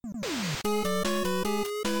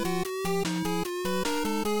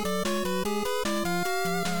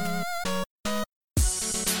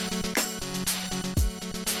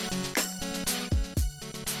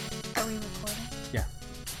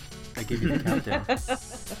gave you the countdown.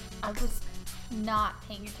 I was not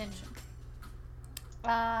paying attention.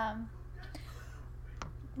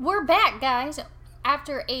 We're back, guys.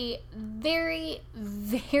 After a very,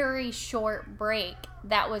 very short break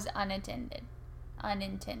that was unintended.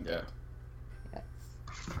 Yeah. Yes.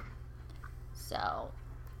 So,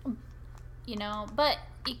 but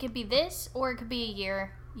it could be this or it could be a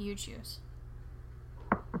year. You choose.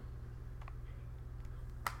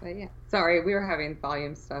 But yeah. Sorry, we were having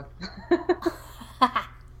volume stuff.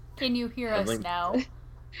 Can you hear us now?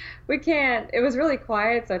 We can't. It was really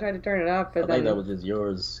quiet, so I tried to turn it up. But I think that was just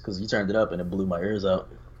yours, because you turned it up and it blew my ears out.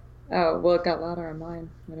 Oh, well, it got louder on mine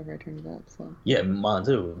whenever I turned it up, so. Yeah, mine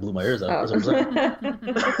too. It blew my ears out. Oh. That's what I'm saying.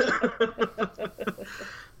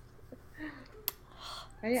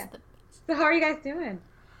 Oh, yeah. So how are you guys doing?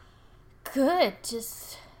 Good.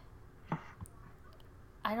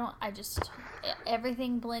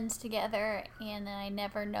 Everything blends together and I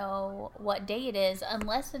never know what day it is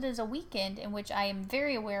unless it is a weekend in which I am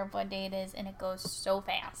very aware of what day it is and it goes so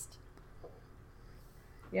fast.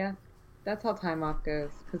 Yeah, that's how time off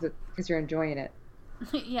goes, because you're enjoying it.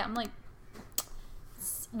 Yeah, I'm like,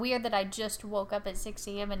 it's weird that I just woke up at 6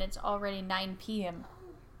 a.m. and it's already 9 p.m.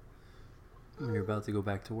 When you're about to go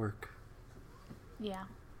back to work. Yeah.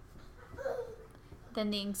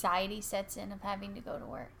 Then the anxiety sets in of having to go to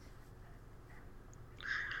work.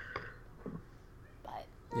 But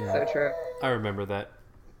Yeah. So true. I remember that.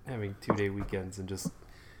 Having 2-day weekends and just...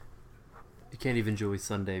 You can't even enjoy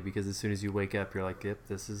Sunday because as soon as you wake up, you're like, yep,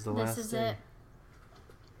 this is the last day.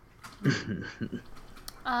 This is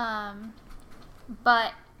it.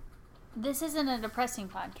 But this isn't a depressing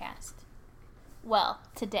podcast. Well,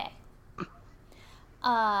 today.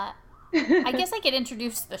 I guess I could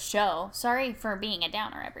introduce the show. Sorry for being a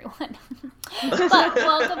downer, everyone. But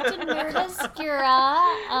welcome to Nerd Obscura.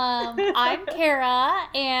 I'm Kara,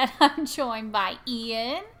 and I'm joined by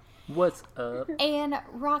Ian. What's up? And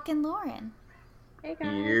Rock and Lauren. Hey,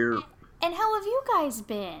 guys. Yeah. And how have you guys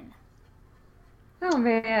been? Oh,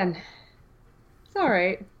 man. It's all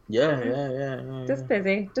right. Yeah. Just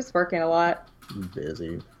busy. Just working a lot.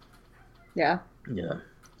 Busy. Yeah. Yeah.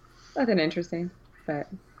 Nothing interesting, but...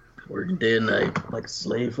 Working day and night like a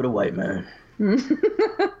slave for the white man.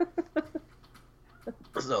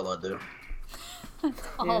 That's all I do. That's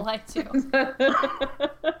all I do.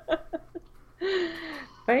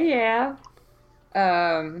 But yeah.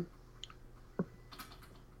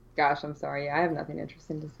 Gosh, I'm sorry. I have nothing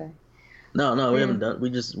interesting to say. No, we haven't done.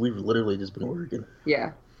 We've literally just been working.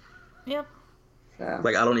 Yeah. Yep. So.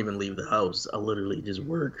 Like I don't even leave the house. I literally just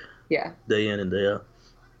work Yeah. day in and day out.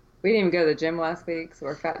 We didn't even go to the gym last week, so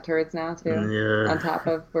we're fat turds now too. Yeah. On top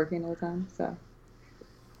of working all the time, so.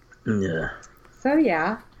 Yeah. So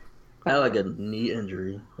yeah. I had like a knee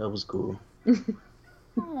injury. That was cool.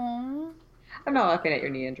 Aww. I'm not laughing at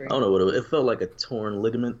your knee injury. I don't know what it felt like a torn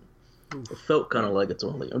ligament. It felt kind of like a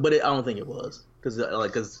torn ligament, but I don't think it was because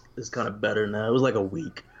it's kind of better now. It was like a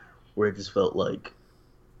week where it just felt like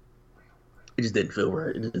it just didn't feel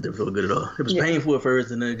right. It just didn't feel good at all. It was painful at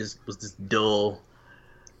first, and then it just was just dull.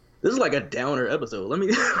 This is like a downer episode. Let me.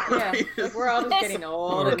 Yeah, like we're all just getting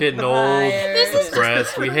old. We're and getting old, tired. This is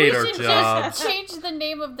depressed. We hate our should jobs. just change the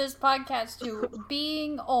name of this podcast to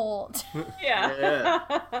Being Old. Yeah.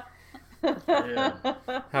 Yeah.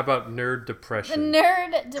 How about nerd The depression?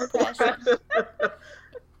 nerd depression.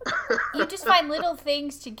 You just find little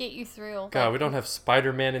things to get you through. God, we don't have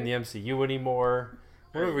Spider-Man in the MCU anymore.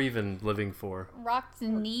 What are we even living for? Rock's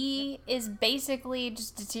knee is basically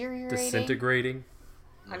just deteriorating. Disintegrating?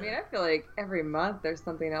 I mean, I feel like every month there's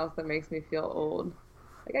something else that makes me feel old.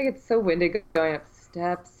 Like I get so winded going up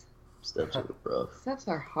steps. Steps are rough. Steps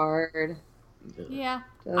are hard. Yeah.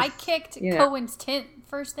 Just, I kicked you know. Cohen's tent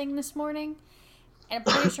first thing this morning, and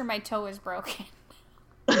I'm pretty sure my toe is broken.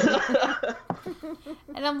 And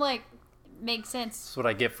I'm like, makes sense. That's what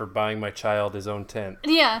I get for buying my child his own tent.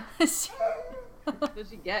 Yeah. What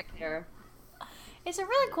did you get, Kara? It's a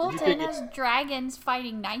really cool Did you tent. It kick has dragons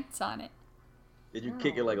fighting knights on it. Did you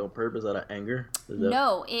kick it like on purpose out of anger? Is that-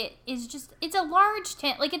 No, it is just, it's a large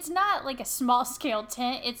tent. Like, it's not like a small scale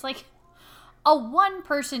tent. It's like a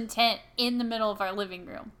 1-person tent in the middle of our living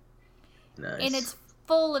room. Nice. And it's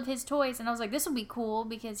full of his toys. And I was like, this will be cool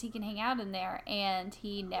because he can hang out in there. And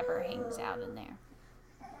he never hangs out in there.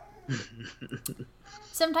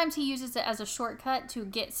 Sometimes he uses it as a shortcut to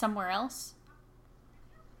get somewhere else.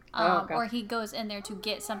 Okay. Or he goes in there to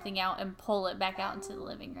get something out and pull it back out into the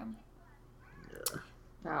living room.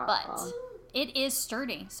 But it is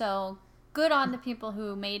sturdy, so good on the people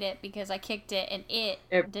who made it because I kicked it and it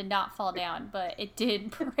did not fall down, but it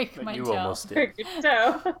did break my You toe. almost did. Break your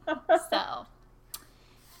toe. So,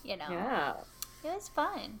 you know. Yeah. It was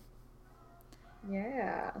fun.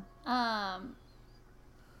 Yeah.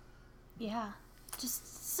 Yeah. Just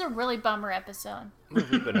it's a really bummer episode. What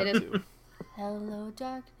have you been It up is- to? Hello,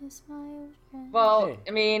 darkness, my old friend. Well, Hey.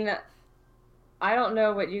 I mean, I don't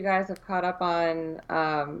know what you guys have caught up on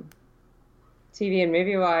TV and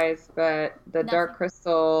movie wise, but the Dark Nothing.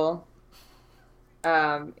 Crystal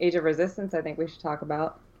Age of Resistance, I think we should talk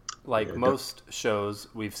about. Like Yeah, most shows,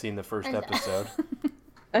 we've seen the first episode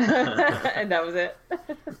And that was it.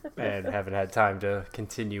 and haven't had time to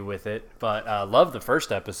continue with it. But love the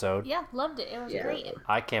first episode. Yeah, loved it. It was Yeah. great.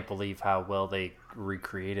 I can't believe how well they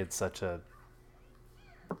recreated such a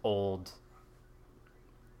old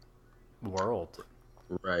world.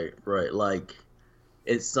 Right. Like,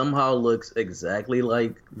 it somehow looks exactly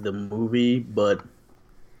like the movie, but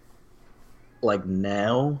like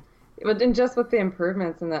now. But then just with the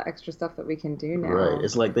improvements and the extra stuff that we can do now. Right.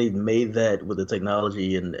 It's like they made that with the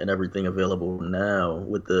technology and everything available now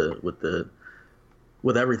with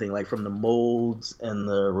everything, like from the molds and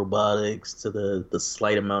the robotics to the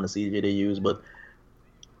slight amount of CG they use, but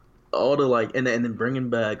all the like and then bringing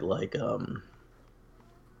back like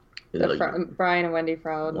Brian and Wendy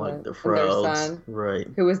Froud, like and the their Frouds, son, right?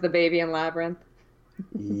 who was the baby in Labyrinth.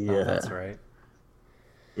 Yeah, Oh, that's right.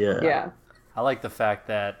 yeah, Yeah. I like the fact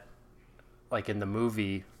that, like in the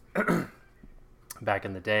movie, back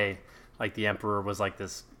in the day, like the Emperor was like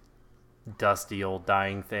this dusty old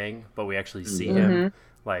dying thing, but we actually see him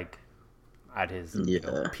like at his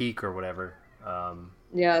Yeah. peak or whatever.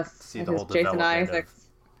 Yes. See and the his whole Jason development of- Isaacs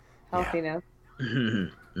healthiness.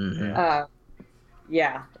 Mhm.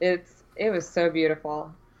 Yeah, it was so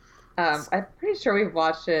beautiful. I'm pretty sure we've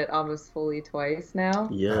watched it almost fully twice now.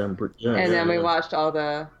 Yeah, And then we watched all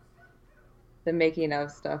the making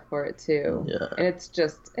of stuff for it too. Yeah. And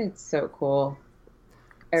it's so cool.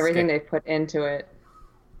 Everything Sca- they put into it.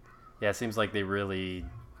 Yeah, it seems like they really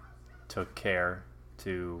took care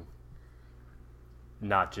to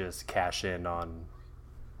not just cash in on,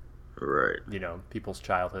 right. people's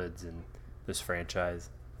childhoods and this franchise.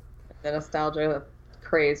 The nostalgia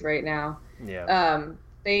craze right now. Yeah.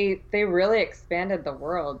 They really expanded the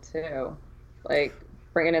world too. Like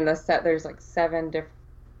bringing in the set, there's like 7 different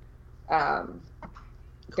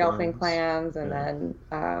Gelfling clans, and then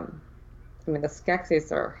the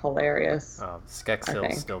Skeksis are hilarious. I Skeksil's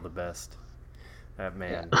think. still the best. That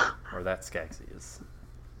man, or that Skeksis is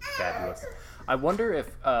fabulous. I wonder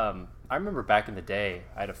if, I remember back in the day,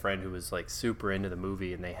 I had a friend who was like super into the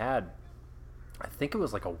movie, and they had, I think it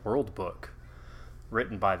was like a world book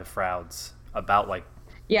written by the Frouds about like,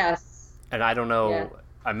 Yes. and I don't know, Yeah.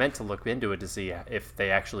 I meant to look into it to see if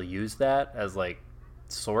they actually used that as like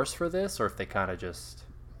source for this, or if they kind of just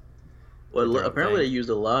Well, their own apparently thing. they used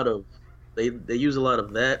a lot of they use a lot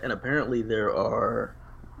of that, and apparently there are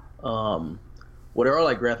there are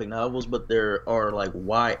like graphic novels, but there are like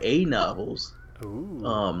YA novels.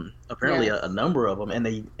 ooh, Apparently Yes. a number of them, and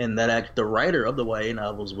the writer of the YA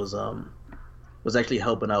novels was actually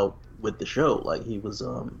helping out with the show. Like he was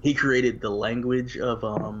he created the language of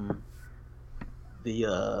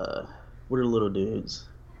the what are the little dudes?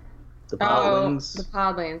 The podlings. The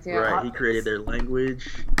podlings, yeah. Right, he created their language.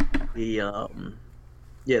 He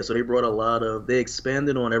so they brought they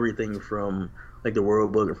expanded on everything from like the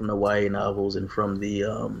world book, from the YA novels, and from the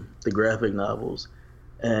graphic novels,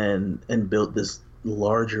 and built this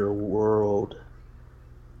larger world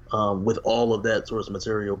with all of that source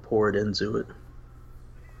material poured into it.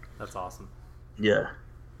 that's awesome. Yeah.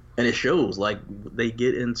 And it shows, like, they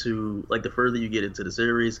get into, like, the further you get into the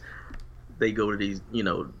series, they go to these,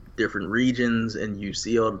 different regions, and you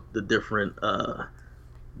see all the different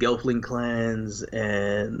Gelfling clans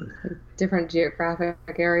and Different geographic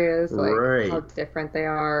areas, like Right. how different they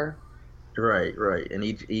are. right, and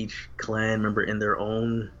each clan member in their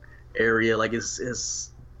own area, like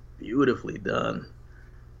it's beautifully done.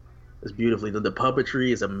 It's beautifully done. The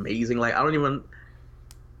puppetry is amazing. Like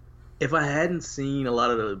if I hadn't seen a lot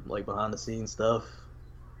of the like behind the scenes stuff,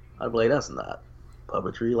 I'd be like, that's not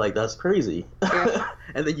puppetry. Like that's crazy. Yeah.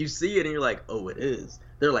 And then you see it and you're like, oh, it is.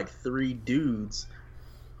 They're like 3 dudes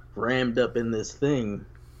rammed up in this thing,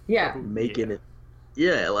 Yeah. making Yeah. it.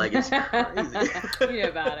 Yeah, like it's crazy. You know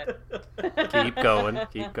about it. Keep going.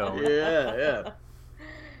 Yeah.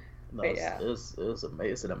 No, But yeah. it's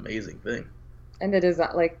amazing. It's an amazing thing. And the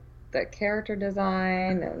design, like the character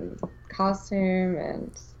design and costume,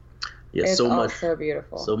 and Yeah, it's so all much, so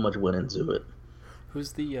beautiful. so much went into it.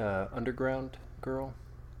 Who's the underground girl?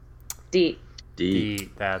 Deep.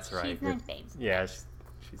 Deep. That's right. She's my fave. Yeah,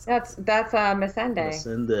 she's That's Missandei.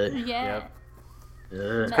 Cindy. Yeah. Yep. Yeah.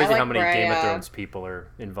 It's crazy I how like many Game of Raya. Thrones people are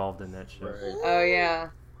involved in that show. Right. Oh yeah.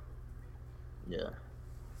 Yeah.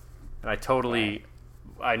 And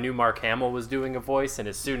I knew Mark Hamill was doing a voice, and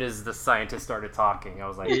as soon as the scientist started talking, I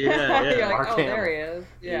was like, Yeah, You're like, Mark oh, Hamill. there he is.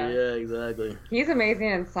 Yeah. Exactly. He's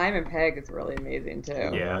amazing, and Simon Pegg is really amazing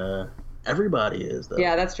too. Yeah. Everybody is though.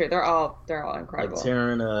 Yeah, that's true. They're all Like incredible.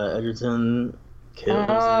 Taron Egerton kills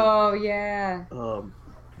Oh yeah. it.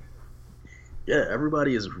 Yeah,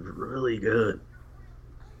 everybody is really good.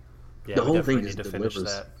 Yeah, The we whole definitely thing need just to finish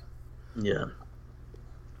delivers. that. Yeah,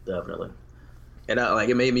 definitely. And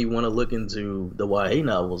it made me want to look into the YA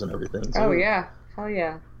novels and everything. Too. Oh yeah. Hell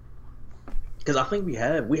yeah. Because I think we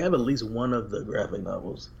have at least one of the graphic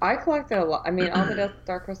novels. I collected a lot. I mean, all the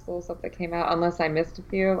Dark Crystal stuff that came out, unless I missed a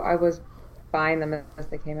few, I was buying them as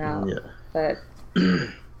they came out. Yeah. But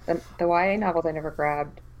the YA novels I never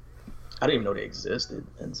grabbed. I didn't even know they existed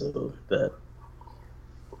until that.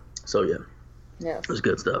 So yeah, Yes. it was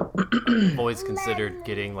good stuff. I've always considered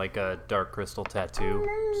getting like a Dark Crystal tattoo,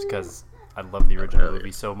 just because I love the original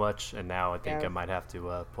movie so much, and now I think I Yes. might have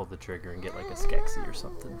to pull the trigger and get like a Skeksis or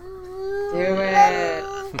something. Do it.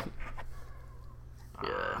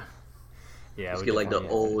 Yeah. Yeah, Just we get like the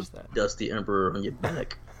definitely have to old finish dusty emperor on your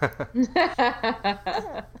back.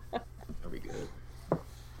 that. That'd be good.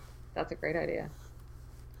 That's a great idea.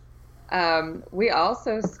 We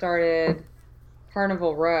also started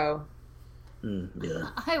Carnival Row. Yeah.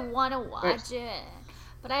 I want to watch it,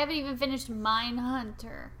 but I haven't even finished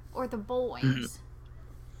Mindhunter or The Boys.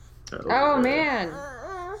 Oh man,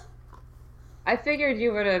 I figured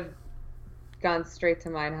you would have gone straight to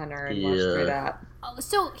Mindhunter and watched through that. Oh,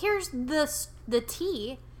 so here's the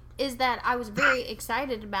tea is that I was very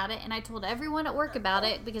excited about it, and I told everyone at work about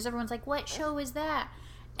it because everyone's like, "What show is that?"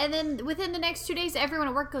 And then within the next 2 days, everyone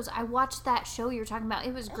at work goes, "I watched that show you're talking about.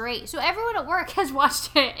 It was great." So everyone at work has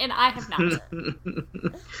watched it, and I have not. Man.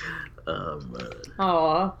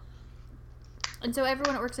 Aw. And so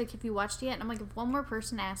everyone at work's like, "Have you watched it yet?" And I'm like, "If one more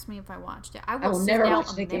person asks me if I watched it, I will will send never out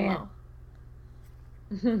watch a it again."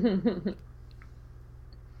 memo."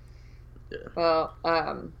 Well,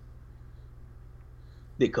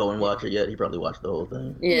 Did Cohen watch it yet? He probably watched the whole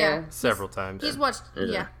thing. yeah. Several times. He's watched,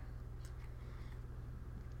 Yeah.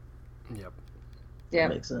 Yep. Yeah.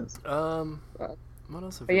 That makes sense. What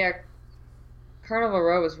else have But yeah, Carnival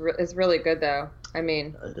Row is really good though. I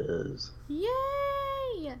mean, It is.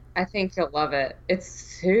 Yay! I think you'll love it. It's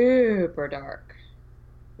super dark.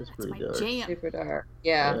 It's That's pretty my dark. jam. Super dark.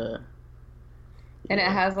 Yeah. Yeah. And it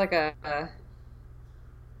Yeah. has like a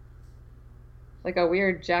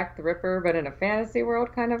weird Jack the Ripper, but in a fantasy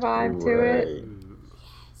world kind of vibe to it. Right.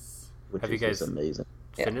 Which Have is you guys- just amazing.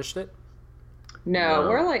 finished it? No, No.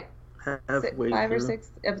 we're like Halfway 5 or through.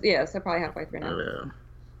 6. Yeah, so probably halfway through now. Yeah. Nice.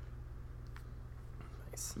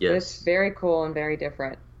 But it's Yes. very cool and very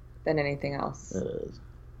different than anything else. It is.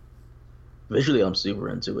 Visually, I'm super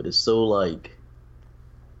into it. It's so like,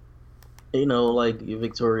 like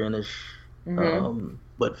Victorianish, Mhm.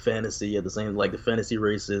 but fantasy at the same. Like the fantasy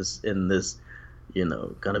races in this,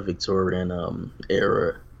 kind of Victorian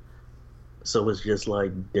era. So it's just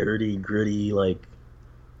like dirty, gritty, like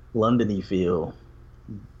London-y feel,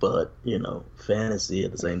 but fantasy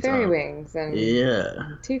at the same Fairy time. wings and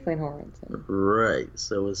Yeah. tiefling horns. And, Right.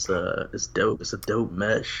 So it's dope. It's a dope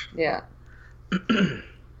mesh. yeah.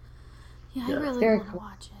 Yeah, Yeah. I really Very want to cool.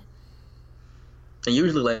 watch it. And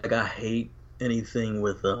usually, like, I hate anything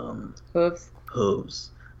with Hooves.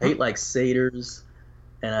 hooves. I hate like satyrs,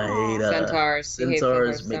 and I Aw. hate Centaurs. You hate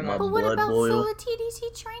centaurs. centaurs Make so my much. But what blood about boil. Phil TDC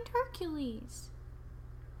trained Hercules?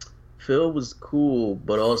 Phil was cool,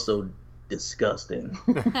 but also disgusting.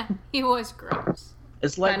 He was gross.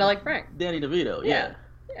 It's like Kind of like Frank. Danny DeVito. Yeah.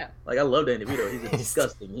 Yeah. Like I love Danny DeVito. He's a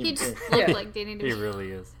disgusting He human just being. looked Yeah. like Danny He DeVito.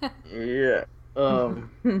 really is. Yeah.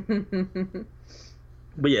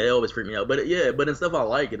 But yeah, it always freaked me out. But but in stuff I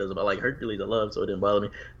like, it doesn't. Like Hercules, I love, so it didn't bother me.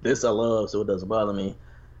 This I love, so it doesn't bother me.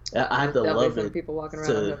 I have to Definitely love some it. people walking around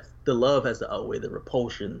with hooves. The love has to outweigh the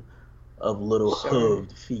repulsion of little Sure.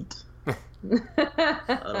 hooved feet.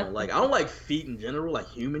 I don't like feet in general, like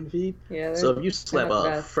human feet. Yeah. So if you slap not the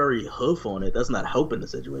a best. furry hoof on it, that's not helping the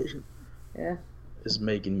situation. Yeah. It's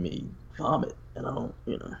making me vomit, and I don't.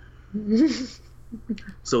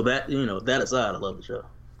 So that that aside, I love the show.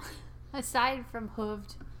 Aside from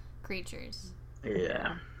hooved creatures,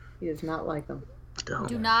 Yeah. He does not like them. Don't.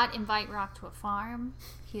 do not invite Rock to a farm.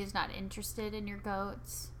 He is not interested in your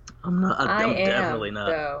goats. I'm not. I I'm am definitely not.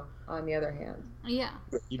 though. On the other hand, Yeah.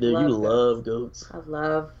 You do. You Love love goats. I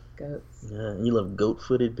love goats. Yeah, you love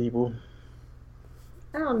goat-footed people.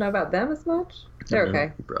 I don't know about them as much. They're Yeah,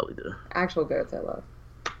 okay. You probably do. Actual goats, I love.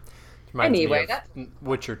 Reminds Anyway, me of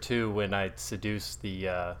Witcher 2 when I seduced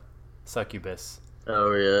the succubus.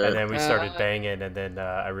 Oh yeah. And then we started Uh. banging, and then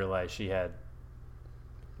I realized she had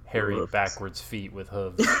hairy Hoofs. backwards feet with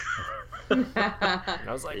hooves. And I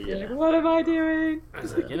was like, Yeah. What am I doing? I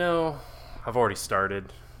was like, you know, I've already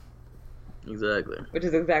started. Exactly. Which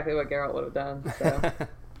is exactly what Geralt would have done. So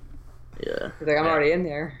Yeah. he's like, I'm Yeah. already in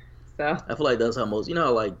there. So I feel like that's how most,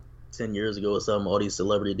 how like 10 years ago or something, all these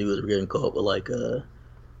celebrity dudes were getting caught with like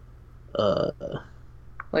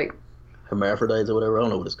like hermaphrodites or whatever. I don't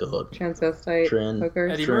know what it's called. transvestite Trend.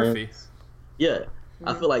 hookers. Eddie Trans- Murphy. Yeah.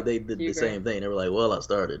 I Mhm. feel like they did You the agree. same thing. They were like, well, I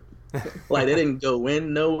started. Like they didn't go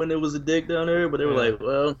in knowing it was a dick down there, but they were Yeah. like,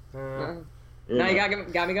 well, Now you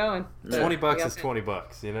got me going. So, 20 bucks you is got- 20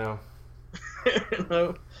 bucks, you know?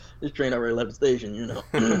 This train already left the station,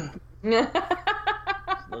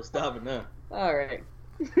 No stopping now. All right.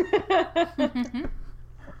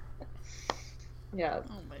 Yeah.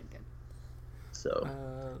 Oh my god. So,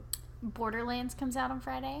 Borderlands comes out on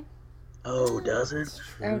Friday. oh, does it?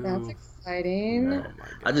 Oh, that's exciting. Oh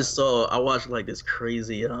my God. I watched like this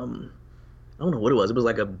crazy, I don't know what it was. It was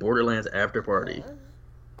like a Borderlands after party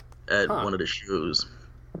at Huh. one of the shows.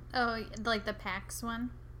 Oh, like the PAX one?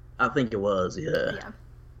 I think it was, yeah. Yeah.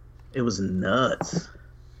 It was nuts.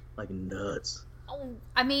 Like nuts. Oh,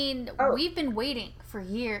 I mean, Oh. we've been waiting for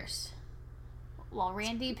years. While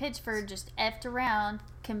Randy Pitchford just effed around,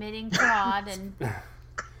 committing fraud and,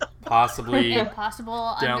 Possibly. and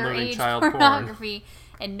possible Downloading underage child porn. pornography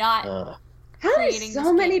and not How did creating so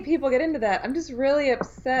this many game. people get into that? I'm just really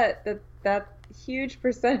upset that that huge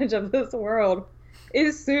percentage of this world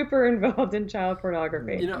is super involved in child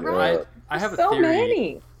pornography. You know, Right. I have a so theory.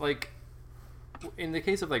 many. Like, in the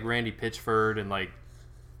case of like Randy Pitchford and like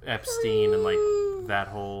Epstein and like that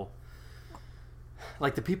whole,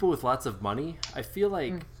 like the people with lots of money, I feel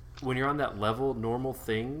like when you're on that level, normal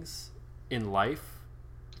things in life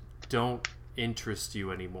don't interest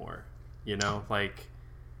you anymore. You know, like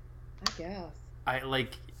I guess.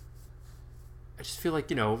 I just feel like,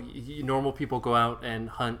 normal people go out and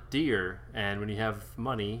hunt deer, and when you have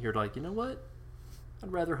money, you're like, you know what?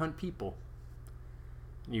 I'd rather hunt people.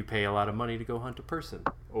 You pay a lot of money to go hunt a person,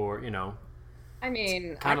 or I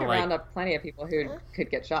mean, I kinda could like- round up plenty of people who could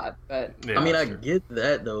get shot, but yeah, I mean, I sure. get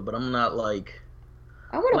that though, but I'm not like,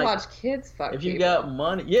 I want to Like, watch kids fuck if you people. got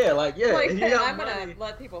money, yeah, like, yeah, Like, if you got I'm money, gonna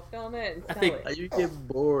let people film it and I sell think- it. you get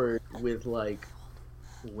bored with like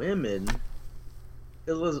women.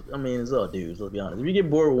 It's all dudes. Let's be honest. If you get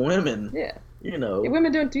bored with women, Yeah.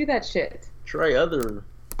 women don't do that shit. try other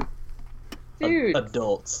Dude.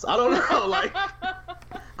 adults. I don't know, like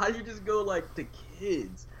how you just go like to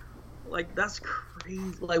kids. Like that's crazy.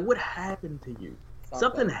 Like what happened to you?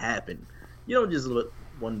 Something happened. You don't just look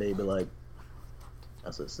one day and be like,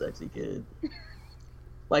 that's a sexy kid.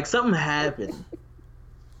 Like something happened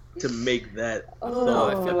to make that. Oh.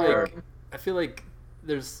 No, thought I feel like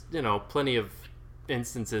there's plenty of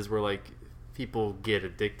instances where like people get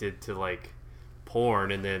addicted to like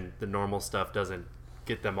porn, and then the normal stuff doesn't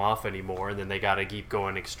get them off anymore, and then they got to keep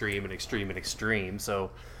going extreme and extreme and extreme. So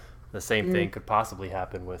the same thing could possibly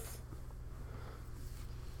happen with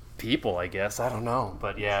people, I guess. I don't know,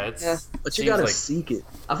 but yeah, it's Yeah. But you seems gotta like- seek it.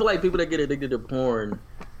 I feel like people that get addicted to porn,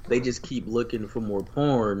 they just keep looking for more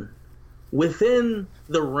porn within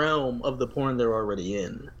the realm of the porn they're already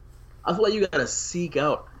in. I feel like you gotta seek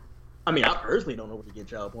out. I mean, I personally don't know where to get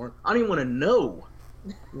child porn. I don't even want to know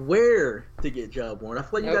where to get child porn. I feel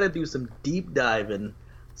like you Nope. gotta do some deep diving,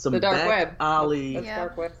 some The dark back web. alley That's Yeah.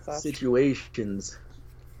 dark web stuff. situations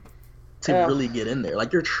to Ugh. really get in there.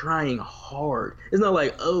 Like you're trying hard. It's not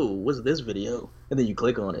like, oh, what's this video? And then you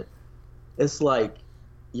click on it. It's like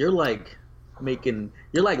you're like leaving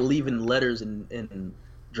letters in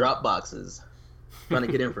drop boxes trying to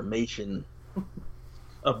get information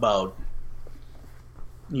about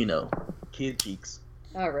kid cheeks.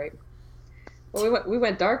 All right. Well, we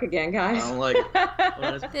went dark again, guys. I don't like it.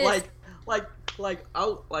 Honestly. This- like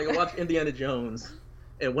I watch Indiana Jones,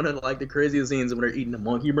 and one of the craziest scenes when they're eating the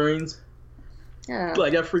monkey brains. Yeah.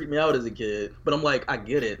 Like that freaked me out as a kid, but I'm like, I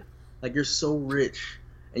get it. Like you're so rich,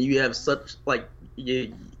 and you have such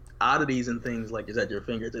oddities and things like this at your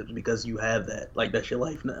fingertips because you have that. Like that's your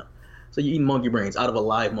life now. So you eat monkey brains out of a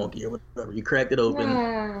live monkey or whatever. You cracked it open,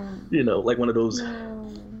 No. like one of those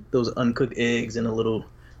No. those uncooked eggs in a little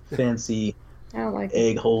fancy I don't like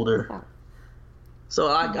egg it. holder. Stop. So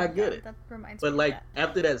Oh I my get God, it. That reminds But me like of that.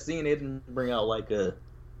 after that scene, they didn't bring out like a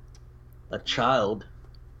child.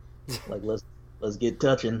 Like let's get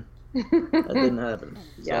touching. That didn't happen.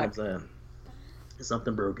 That's all I'm Yuck. saying. There's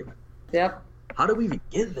something broken. Yep. How did we even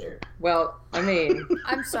get there? Well, I mean,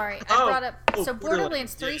 I'm sorry. I Oh, brought up. oh, So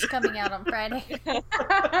Borderlands 3 is coming out on Friday.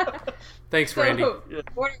 Thanks, Randy. so,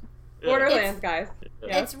 Borderlands, guys.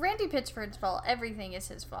 Yeah. It's Randy Pitchford's fault. Everything is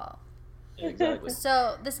his fault. Exactly.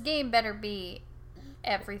 So this game better be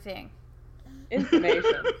everything.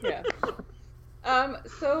 Information. Yeah.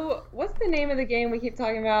 So what's the name of the game we keep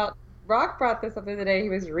talking about? Rock brought this up the other day. He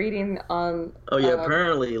was reading on. Oh yeah,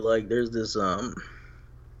 apparently like there's this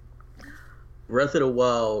Breath of the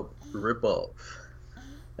Wild ripoff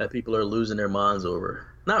that people are losing their minds over.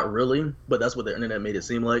 Not really, but that's what the internet made it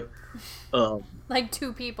seem like. Like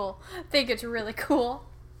 2 people think it's really cool.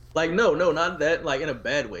 Like no, not that. Like in a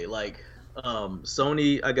bad way. Like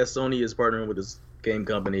Sony, I guess Sony is partnering with this game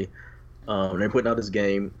company. They're putting out this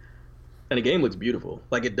game, and the game looks beautiful.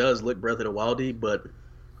 Like it does look Breath of the Wildy, but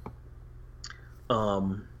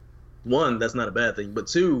one, that's not a bad thing. But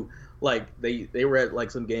two, like they were at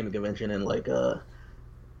like some gaming convention, and like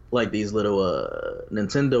these little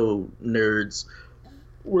Nintendo nerds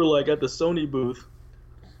were like at the Sony booth,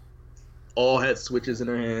 all had Switches in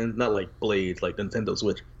their hands, not like blades, like Nintendo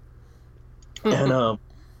Switch. And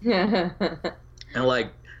and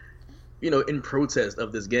like, you know, in protest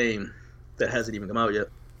of this game that hasn't even come out yet.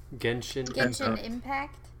 Genshin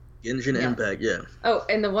Impact? Genshin Impact, yeah. Oh,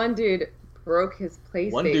 and the one dude broke his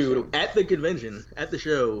PlayStation. One dude at the convention, at the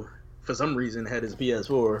show, for some reason had his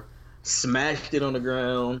PS4, smashed it on the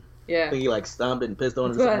ground. Yeah. I think he like stomped it and pissed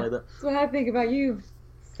on it or something like that. That's what I think about you,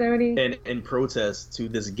 Sony. And in protest to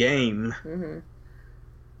this game,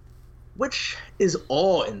 which is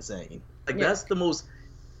all insane. Like that's the most,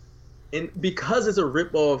 and because it's a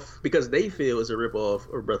ripoff, because they feel it's a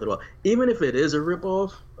ripoff of Breath of the Wild. Even if it is a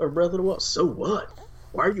ripoff of Breath of the Wild, so what?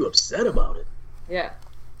 Why are you upset about it? Yeah.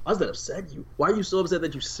 Why does that upset you? Why are you so upset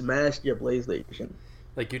that you smashed your PlayStation?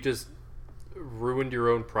 Like you just ruined your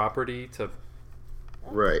own property to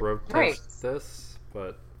protest this,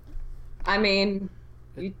 but I mean,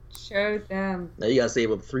 you showed them. Now you gotta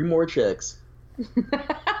save up 3 more checks to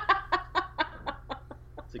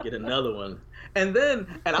get another one. And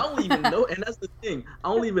I don't even know, and that's the thing,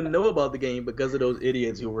 I don't even know about the game because of those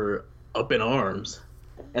idiots who were up in arms.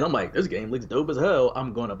 And I'm like, this game looks dope as hell,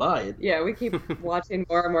 I'm gonna buy it. Yeah, we keep watching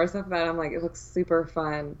more and more stuff about it. I'm like, it looks super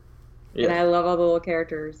fun. Yeah. And I love all the little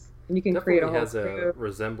characters. And you can create a whole has a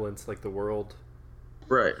resemblance, like the world.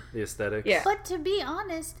 Right. The aesthetics. Yeah. But to be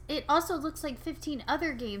honest, it also looks like 15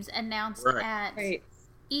 other games announced at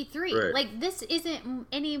E3. Right. Like, this isn't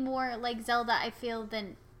any more like Zelda, I feel,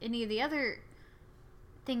 than any of the other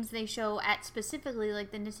things they show at specifically,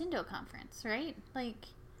 like, the Nintendo conference, right? Like...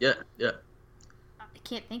 Yeah. I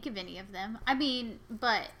can't think of any of them. I mean,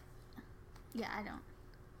 but... Yeah, I don't...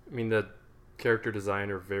 I mean, the character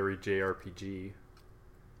design are very JRPG.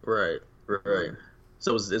 Right.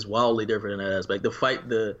 So it's wildly different in that aspect. The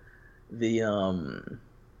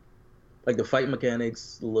fight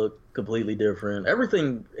mechanics look completely different.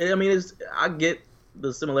 Everything. I mean, I get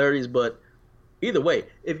the similarities, but either way,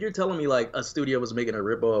 if you're telling me like a studio was making a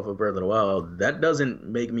ripoff of Breath of the Wild, that doesn't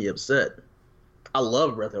make me upset. I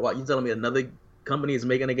love Breath of the Wild. You telling me another company is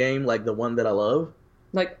making a game like the one that I love?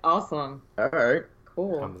 Like, awesome. All right.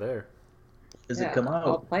 Cool. I'm there. Does it come out?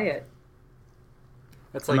 I'll play it.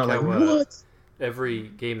 That's like how what? Every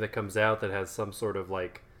game that comes out that has some sort of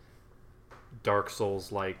like Dark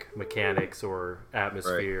Souls like mechanics or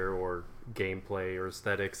atmosphere or gameplay or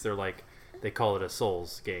aesthetics, they call it a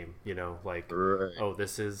Souls game, you know, like oh,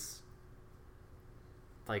 this is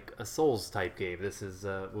like a Souls type game. This is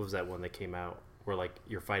what was that one that came out where like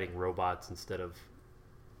you're fighting robots instead of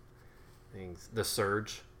things? The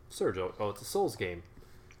Surge. Oh, it's a Souls game.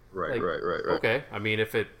 Right. Okay, I mean,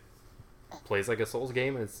 if it plays like a Souls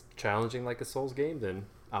game and it's challenging like a Souls game, then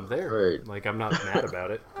I'm there. Right. Like, I'm not mad about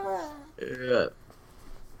it.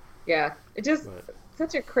 Yeah. It just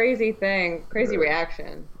such a crazy thing,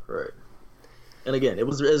 reaction. Right. And again,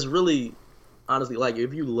 it's really honestly, like,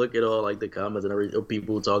 if you look at all like the comments and everything,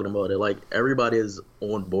 people talking about it, like everybody is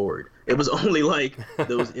on board. It was only like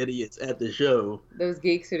those idiots at the show, those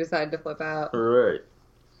geeks who decided to flip out. Right.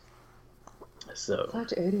 So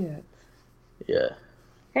Such idiots. Yeah.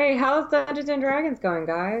 Hey, how's Dungeons and Dragons going,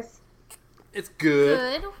 guys? It's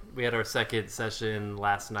good. We had our second session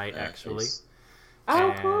last night, actually.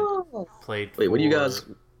 Oh, cool. Played. Wait, what do you guys?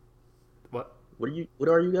 What? What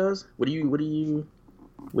are you guys? What are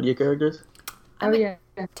your characters? I'm a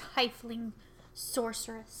tiefling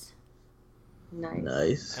sorceress.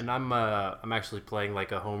 Nice. And I'm actually playing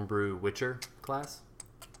like a homebrew Witcher class.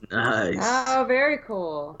 Nice. Oh, very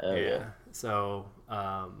cool. Yeah. So,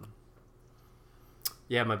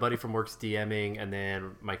 yeah, my buddy from work's DMing, and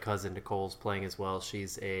then my cousin Nicole's playing as well.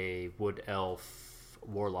 She's a wood elf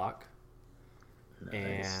warlock.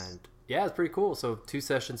 Nice. And yeah, it's pretty cool. So 2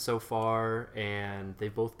 sessions so far, and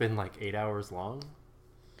they've both been like 8 hours long.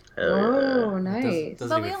 Oh, nice.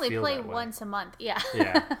 But we only play once a month. Yeah.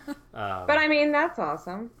 Yeah. But I mean, that's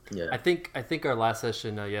awesome. Yeah. I think our last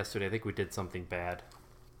session yesterday, I think we did something bad.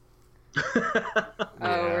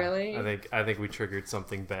 Oh, really? I think we triggered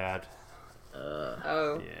something bad.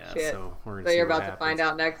 Oh, Yeah, shit. so we're gonna So see you're what about to find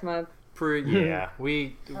happens. out next month? Yeah,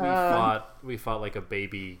 we fought like a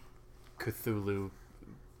baby Cthulhu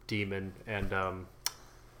demon and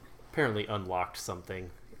apparently unlocked something,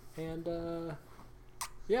 and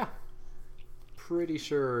yeah, pretty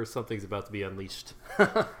sure something's about to be unleashed.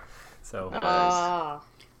 So Ah.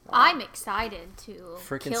 I'm excited to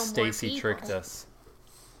freaking kill more Stacy people. tricked us.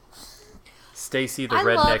 Stacy the I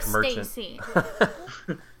redneck love merchant. Stacy.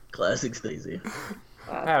 Classic Stacy.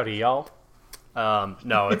 Howdy, y'all.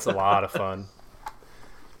 No, it's a lot of fun.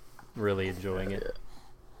 Really enjoying it.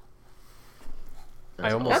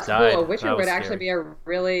 I almost That's died. cool. A Witcher That was would actually scary. be a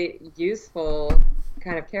really useful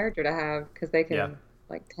kind of character to have because they can Yeah.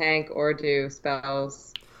 like tank or do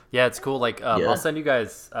spells. Yeah, it's cool. Like, Yeah. I'll send you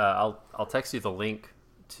guys. I'll text you the link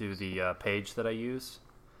to the page that I use.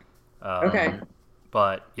 Okay.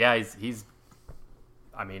 But yeah, he's.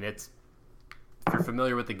 I mean, it's. If you're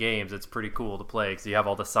familiar with the games, it's pretty cool to play because you have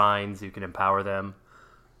all the signs. You can empower them.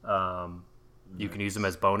 You can use them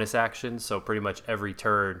as bonus actions. So pretty much every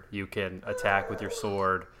turn, you can attack with your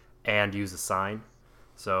sword and use a sign.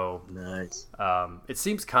 So Nice. it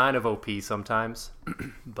seems kind of OP sometimes,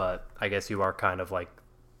 but I guess you are kind of like.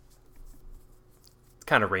 It's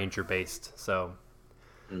kind of ranger based, so.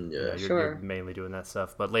 Yeah. You're Sure. mainly doing that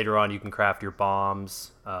stuff. But later on, you can craft your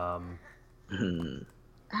bombs, Oh,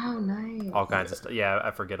 nice. all kinds of stuff. Yeah,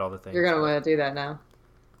 I forget all the things. You're gonna but want to do that now.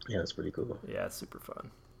 Yeah, that's pretty cool. yeah, it's super fun.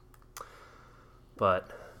 But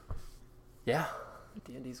yeah,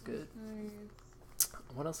 D&D's good.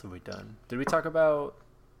 What else have we done? Did we talk about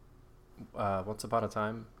Once Upon a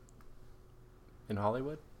Time in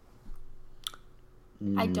Hollywood?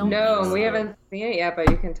 I don't No, think so. we haven't seen it yet, but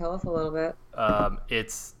you can tell us a little bit.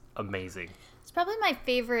 It's amazing. It's probably my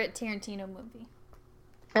favorite Tarantino movie.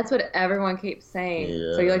 That's what everyone keeps saying.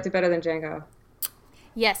 Yeah. So you liked it better than Django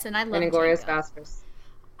Yes, and I love and Inglourious Django. Bastards.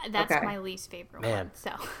 That's Okay. my least favorite Man. one.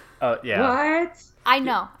 So Yeah. What? I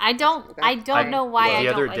know. I don't know why I the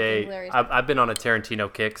don't other like day, Inglourious. I've been on a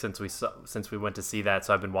Tarantino kick since we went to see that.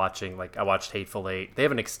 So I've been watching. Like I watched Hateful Eight. They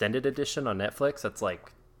have an extended edition on Netflix that's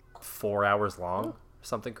like 4 hours long,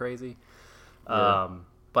 something crazy. Yeah.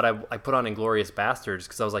 But I put on Inglourious Bastards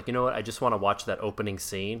because I was like, you know what? I just want to watch that opening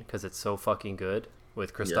scene because it's so fucking good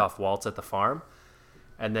with Christoph Waltz at the farm.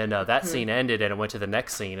 And then that scene ended and it went to the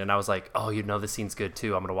next scene. And I was like, oh, you know, this scene's good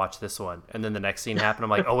too. I'm going to watch this one. And then the next scene happened. I'm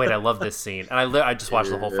like, oh, wait, I love this scene. And I just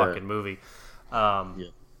watched the whole Yeah. fucking movie. Yeah.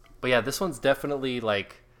 But yeah, this one's definitely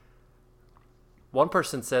like. One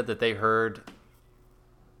person said that they heard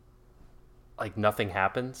like nothing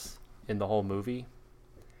happens in the whole movie.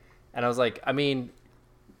 And I was like, I mean,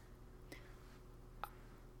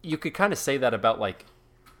 you could kind of say that about like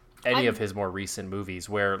any of his more recent movies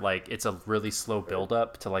where like it's a really slow build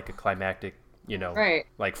up to like a climactic, you know, Right.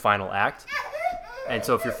 like final act. And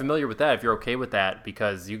so if you're familiar with that, if you're okay with that,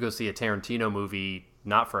 because you go see a Tarantino movie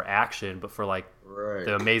not for action, but for like Right.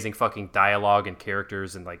 the amazing fucking dialogue and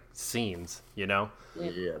characters and like scenes, you know?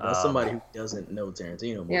 Yeah, that's somebody who doesn't know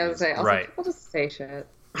Tarantino movies. Yeah, I was say, also, Right. people just say shit.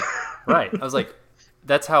 Right. I was like,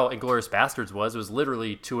 that's how Inglourious Bastards was. It was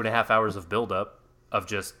literally 2.5 hours of build up of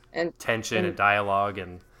just And tension and dialogue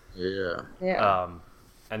and Yeah. yeah.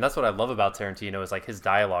 and that's what I love about Tarantino is like his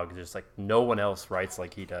dialogue is just like no one else writes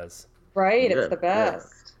like he does. Right, Yeah, it's the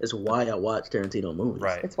best. It's why I watch Tarantino movies.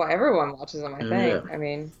 Right. It's why everyone watches them, I think. Yeah. I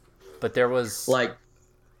mean, But there was Like,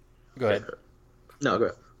 go ahead. no, go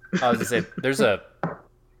ahead. I was gonna say there's a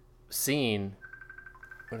scene.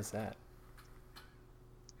 What is that?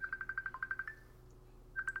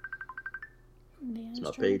 It's my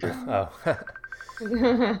pager. Oh,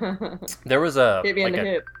 there was a hit me in like the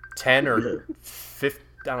a hip. 10 or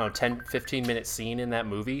 15 minute scene in that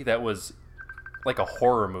movie that was like a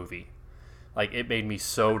horror movie. Like it made me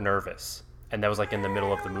so nervous. And that was like in the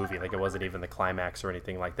middle of the movie. Like it wasn't even the climax or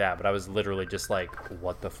anything like that. But I was literally just like,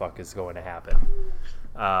 what the fuck is going to happen?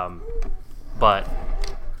 But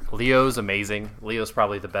Leo's amazing. Leo's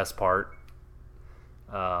probably the best part.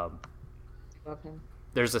 Love him.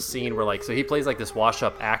 There's a scene where like, so he plays like this wash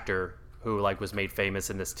up actor who like was made famous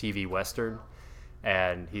in this TV Western.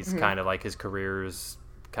 And he's kind of like his career's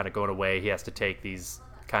kind of going away. He has to take these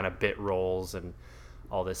kind of bit roles and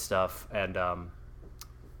all this stuff. And,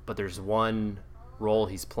 but there's one role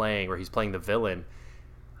he's playing where he's playing the villain.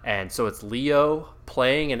 And so it's Leo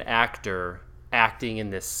playing an actor acting in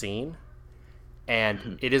this scene.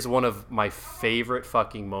 And it is one of my favorite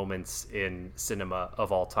fucking moments in cinema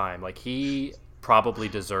of all time. Like he probably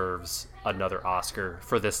deserves another Oscar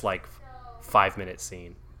for this like 5-minute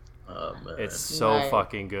scene. Oh man, It's so Nice.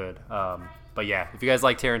 fucking good. But yeah, if you guys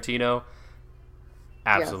like Tarantino,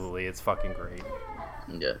 absolutely, it's fucking great.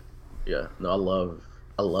 yeah. No,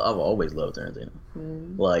 I've always loved Tarantino.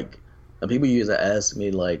 Like, and people used to ask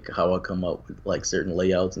me like how I come up with like certain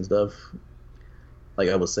layouts and stuff. Like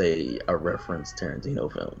I would say, I reference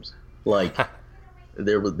Tarantino films. Like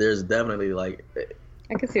there's definitely like,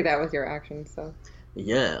 I can see that with your action stuff.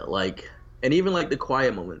 yeah, like, and even like the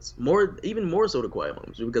quiet moments, even more so the quiet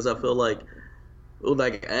moments, because I feel like with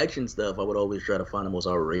like action stuff, I would always try to find the most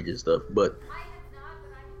outrageous stuff, but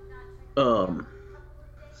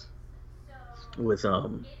with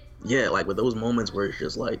yeah, like with those moments where it's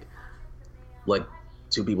just like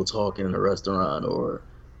two people talking in a restaurant, or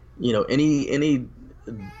any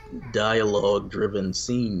dialogue driven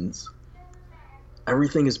scenes,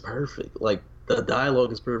 everything is perfect. Like the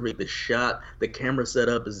dialogue is perfect, the camera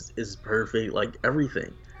setup is perfect, like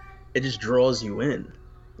everything, it just draws you in.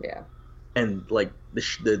 Yeah. And like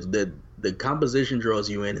the composition draws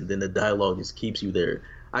you in, and then the dialogue just keeps you there.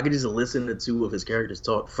 I could just listen to two of his characters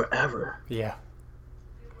talk forever. Yeah.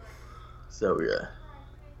 So yeah,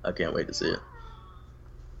 I can't wait to see it.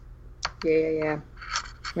 Yeah.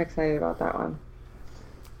 I'm excited about that one.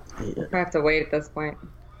 Yeah. I have to wait at this point.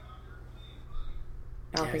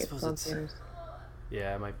 I don't Yeah, I think suppose it's on it's- theaters.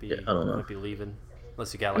 Yeah, it might be. Yeah, I don't know. Might be leaving,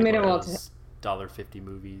 unless you got I like mean, one it of won't those $1.50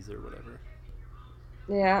 movies or whatever.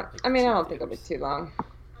 Yeah, I mean, I don't think it'll be too long.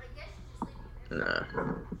 Nah,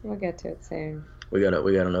 We'll get to it soon. we got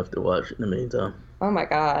enough to watch in the meantime. Oh my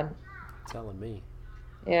god. Telling me.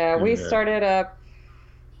 Yeah, we Yeah. started up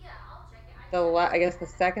I guess the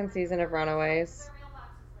second season of Runaways.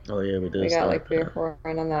 Oh yeah, we did. We got start like 3 or that. 4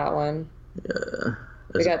 in on that one. Yeah.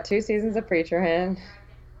 We got 2 seasons of Preacher in.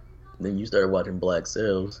 Then you started watching Black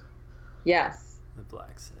Sails. Yes. The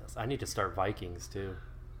Black Sails. I need to start Vikings too.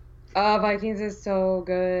 Oh, Vikings is so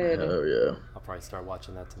good. Oh yeah. I'll probably start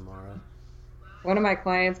watching that tomorrow. One of my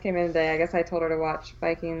clients came in today. I guess I told her to watch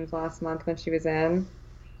Vikings last month when she was in.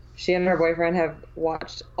 She and her boyfriend have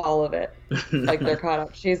watched all of it. Like, they're caught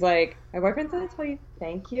up. She's like, my boyfriend said to tell you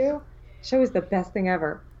thank you. The show is the best thing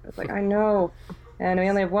ever. I was like, I know. And we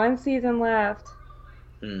only have 1 season left.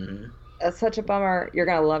 hmm That's such a bummer. You're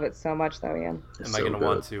going to love it so much, though, Ian. Am I gonna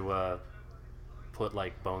want to put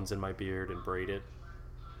like bones in my beard and braid it?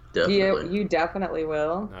 Definitely. You definitely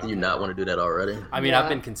will. Do you not want to do that already? I mean, Yeah. I've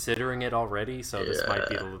been considering it already, so this might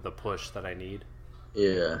be Yeah. the push that I need.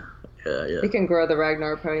 Yeah. You can grow the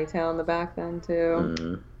Ragnar ponytail in the back then, too.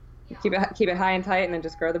 Mhm. Keep it high and tight, and then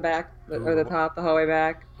just grow the back, or the Ooh. top, the whole way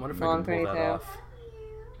back. I wonder if I Long can pull that ponytail. off.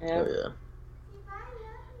 Yeah. Oh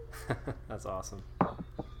yeah. That's awesome.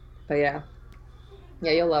 But yeah,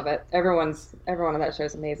 you'll love it. Everyone on that show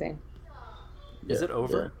is amazing. Is Yeah, it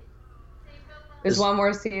over? There's It's- one more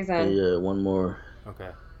Yeah. season. Yeah, one more. Okay.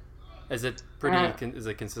 Is it pretty? Uh, Is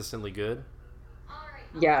it consistently good?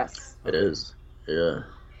 Yes. It is. Yeah.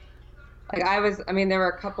 Like there were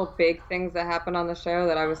a couple big things that happened on the show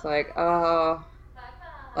that I was like, oh,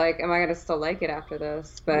 like, am I gonna still like it after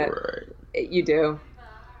this? But Right. you do.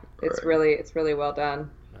 It's Right. really well done.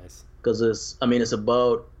 Nice. Because it's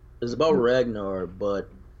about Ragnar, but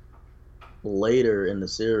later in the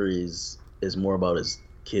series is more about his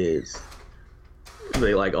kids.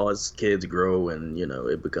 They like all his kids grow, and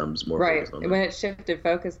it becomes more Right. focused on And when it shifted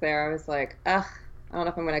focus there, I was like, ugh, I don't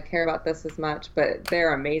know if I'm gonna care about this as much, but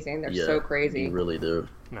they're amazing. They're so crazy. You really do.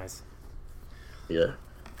 Nice. Yeah.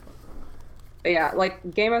 But yeah,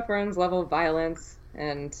 like Game of Thrones level violence,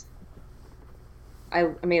 and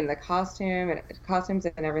I mean the costumes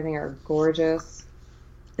and everything are gorgeous.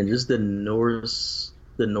 And just the Norse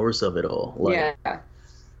of it all, like Yeah,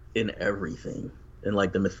 in everything, and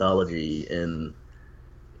like the mythology and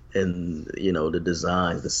the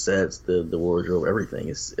designs, the sets, the wardrobe, everything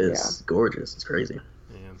is gorgeous. It's crazy.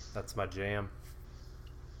 Yeah, that's my jam.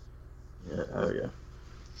 Yeah. Oh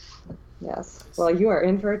yeah. yes. Well, you are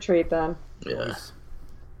in for a treat then. Yeah. Nice.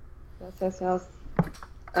 Yes.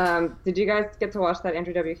 Did you guys get to watch that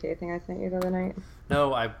Andrew WK thing I sent you the other night?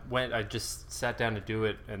 No, I just sat down to do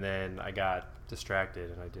it, and then I got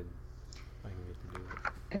distracted, and I didn't get to do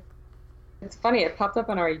it. It's funny. It popped up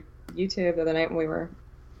on our YouTube the other night when we were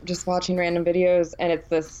just watching random videos, and it's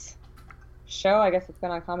this show. I guess it's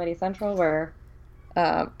been on Comedy Central where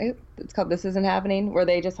it's called This Isn't Happening, where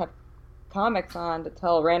they just have comics on to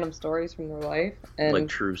tell random stories from their life, and Like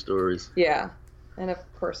true stories. yeah, and of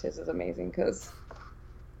course his is amazing because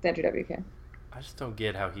it's Andrew WK. I just don't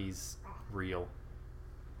get how he's real.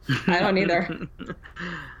 I don't either.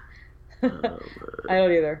 Oh, I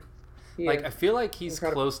don't either. Like, I is feel like he's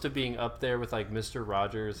incredible. close to being up there with like Mr.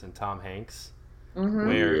 Rogers and Tom Hanks, Mhm.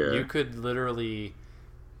 where Yeah. you could literally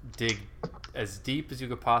dig as deep as you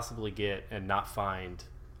could possibly get and not find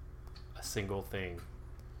a single thing.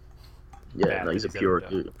 Yeah, bad no, he's a that he's pure ever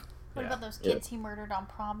done. dude. What Yeah. about those Yeah. kids he murdered on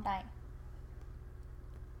prom night?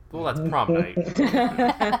 Well, that's prom night.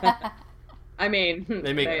 I mean,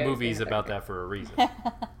 They make they- movies they- about that for a reason.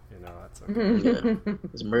 You know, that's okay. Yeah.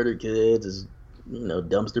 His murdered kids, his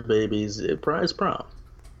dumpster babies. It's prom.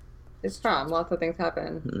 It's prom. Lots of things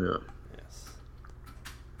happen. Yeah, Yes.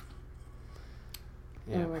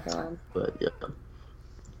 Oh Yeah. my god. but yeah. But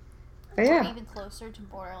We're yeah. even closer to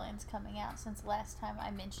Borderlands coming out since last time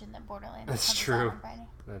I mentioned that Borderlands That's comes true. out on Friday.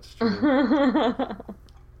 That's true.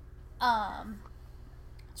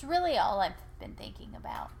 It's really all I've been thinking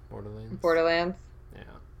about. Borderlands. Borderlands. Yeah.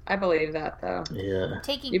 I believe that though. Yeah.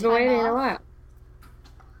 Taking You've been time waiting off. a while.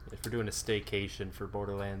 If we're doing a staycation for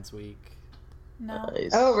Borderlands week. No,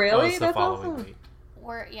 Nice. Oh Oh, really? it's the That's following awesome. week.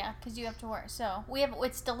 because you have to work. So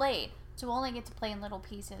it's delayed. So we'll only get to play in little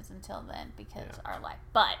pieces until then because Yeah. our life.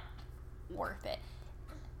 But worth it.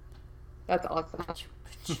 That's awesome.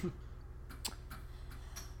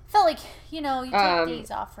 Felt like you take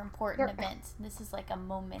days off for important there- events. This is like a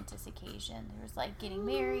momentous occasion. There's like getting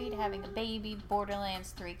married, having a baby,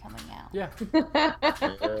 Borderlands 3 coming out. Yeah. Yeah.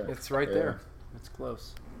 It's right Yeah. there. It's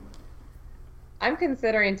close. I'm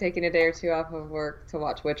considering taking a day or two off of work to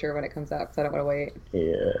watch Witcher when it comes out because I don't want to wait.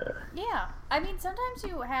 Yeah. Yeah, I mean sometimes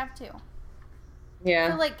you have to.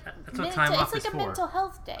 Yeah, For like That's what time off it's is like a for. mental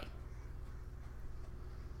health day.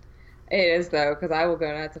 it is though because I will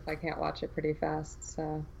go nuts if I can't watch it pretty fast.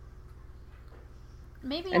 So,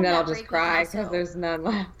 Maybe and on then that I'll just break we can cry also- because there's none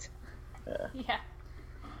left. Yeah.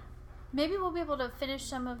 Maybe we'll be able to finish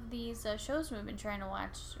some of these shows we've been trying to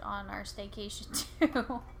watch on our staycation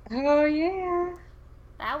too. Oh yeah.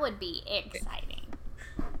 That would be exciting.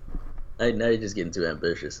 Hey, now you're just getting too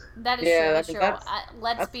ambitious. That is Yeah, true. that's-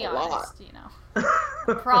 Let's that's be a lot.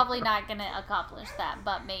 honest. Probably not gonna accomplish that,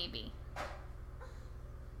 but maybe.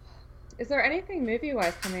 Is there anything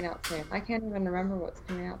movie-wise coming out soon? I can't even remember what's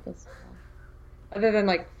coming out this fall. Other than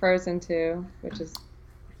like Frozen 2, which is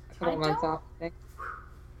a couple I months don't- off, I think.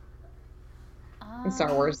 And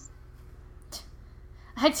Star Wars.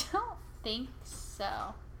 I don't think so.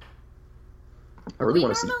 I really We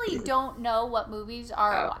want to see. normally don't know what movies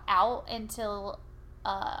are Oh. out until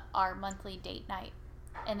our monthly date night.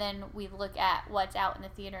 And then we look at what's out in the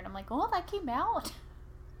theater, and I'm like, oh, that came out.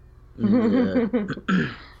 Yeah.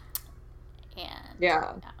 And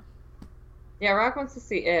Yeah. Yeah, Rock wants to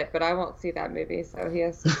see it, but I won't see that movie, so he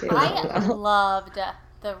has to see it. I loved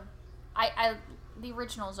the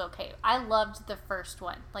original's okay. I loved the first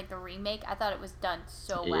one, like the remake. I thought it was done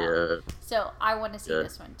so well. Yeah. So I want to see Yeah.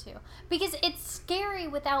 this one too because it's scary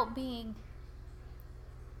without being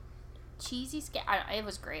cheesy. It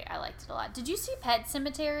was great. I liked it a lot. Did you see Pet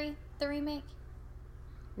Cemetery, the remake?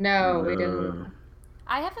 No, we didn't.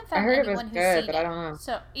 I haven't I found heard it was anyone who's good, seen but it. I don't know.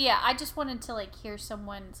 So yeah, I just wanted to hear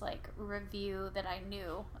someone's review that I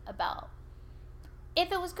knew about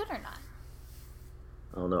if it was good or not.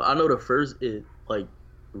 I don't know. I know the first it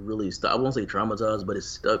really stuck. I won't say traumatized, but it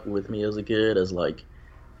stuck with me as a kid. As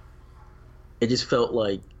it just felt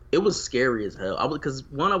like it was scary as hell. Because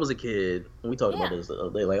I was a kid. And we talked about Yeah. this the other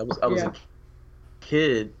day. I was Yeah. a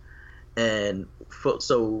kid, and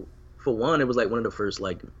so for one, it was one of the first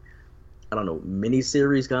I don't know,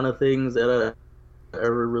 mini-series kind of things that I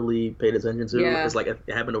ever really paid attention to. Yeah. It's it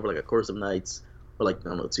happened over a course of nights, or I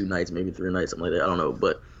don't know, 2 nights, maybe 3 nights, something like that. I don't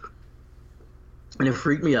know, and it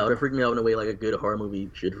freaked me out. It freaked me out in a way a good horror movie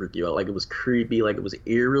should freak you out. It was creepy, it was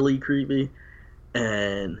eerily creepy,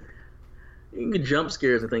 and you could jump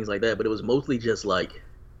scares and things like that. But it was mostly just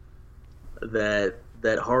that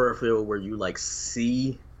horror feel where you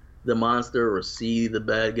see the monster or see the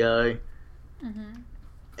bad guy,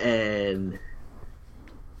 and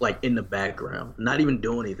in the background, not even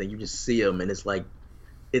doing anything. You just see him, and it's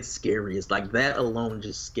scary. It's that alone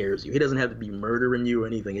just scares you. He doesn't have to be murdering you or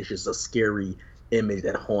anything. It's just a scary image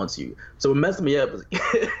that haunts you. So it messed me up.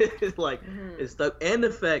 It's it stuck, and the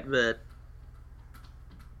fact that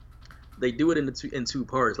they do it in two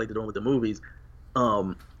parts, like they're doing with the movies.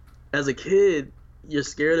 As a kid, you're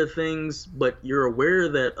scared of things, but you're aware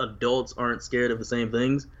that adults aren't scared of the same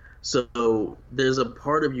things. So there's a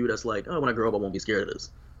part of you that's oh, when I grow up, I won't be scared of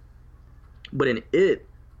this. But in it,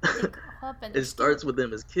 it starts with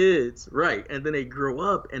them as kids, right? And then they grow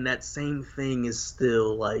up, and that same thing is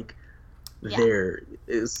still there.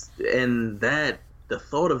 And the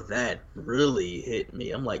thought of that really hit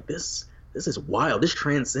me. I'm this is wild. This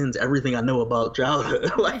transcends everything I know about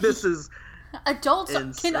childhood. This is Adults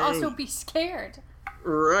insane. can also be scared.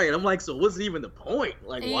 Right. I'm like, so what's even the point?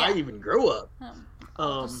 Like, why Yeah. even grow up?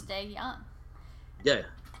 I'll just stay young. Yeah.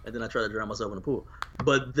 And then I try to drown myself in the pool.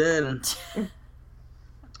 But then,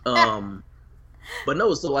 but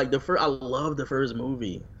no, so like I love the first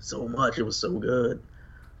movie so much. It was so good.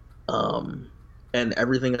 And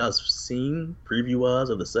everything I've seen preview-wise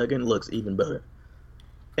of the second looks even better.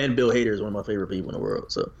 And Bill Hader is one of my favorite people in the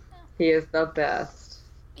world, so. He is the best.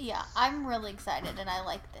 Yeah, I'm really excited, and I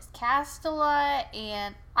like this cast a lot,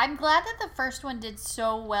 and I'm glad that the first one did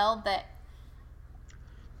so well that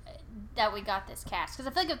we got this cast. Because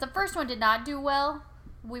I feel like if the first one did not do well,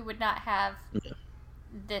 we would not have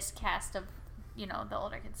this cast of, the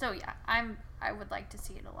older kids. So yeah, I would like to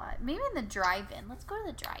see it a lot. Maybe in the drive-in. Let's go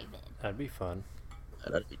to the drive-in. That'd be fun.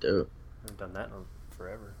 That'd be dope. I haven't done that in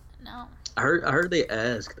forever. No. I heard they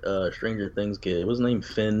asked Stranger Things kid. What's his name?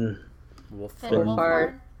 Finn Finn Wolfhard.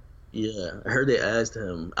 Wolfhard. Yeah, I heard they asked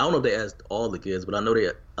him. I don't know if they asked all the kids, but I know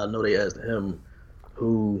they asked him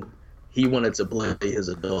who he wanted to play his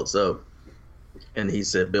adult self, and he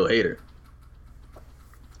said Bill Hader.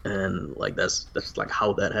 And like that's like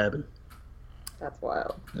how that happened. That's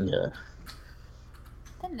wild. Yeah.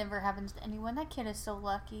 That never happens to anyone. That kid is so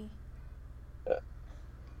lucky.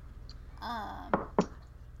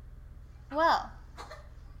 Well.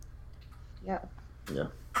 Yeah. Yeah.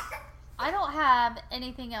 I don't have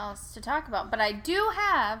anything else to talk about, but I do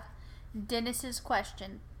have Dennis's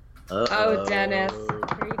question. Oh, Dennis.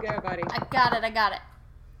 Here you go, buddy. I got it.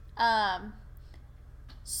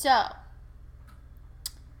 So.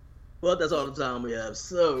 Well, that's all the time we have.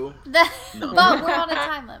 So. No. But we're on a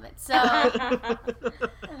time limit, so.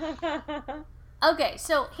 Okay,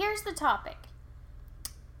 so here's the topic.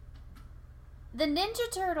 The Ninja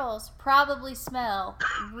Turtles probably smell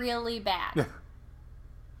really bad.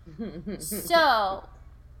 So,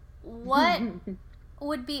 what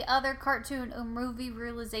would be other cartoon or movie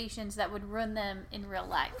realizations that would ruin them in real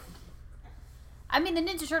life? I mean, the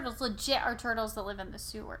Ninja Turtles legit are turtles that live in the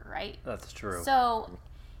sewer, right? That's true. So,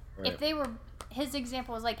 Right. if they were, his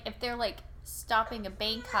example was like, if they're like stopping a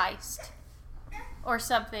bank heist or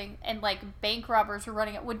something, and like bank robbers were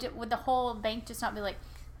running it, would the whole bank just not be like,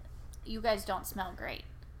 you guys don't smell great?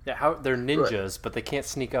 Yeah, they're ninjas, but they can't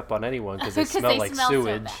sneak up on anyone because they 'Cause smell they like smell so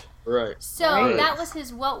sewage. bad. Right. So Right. that was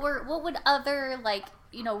his. What would other like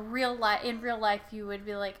real life in real life you would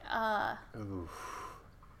be like Ooh.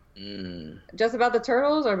 Just about the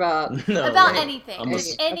turtles or about? No, about like, anything, I'm just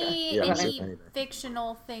just- any Yeah, I'm any saying anything.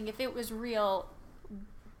 fictional thing if it was real.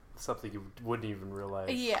 Something you wouldn't even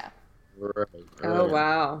realize. Yeah. Right. Oh right.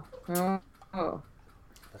 wow. Oh.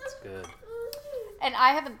 That's good. And I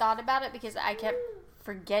haven't thought about it because I kept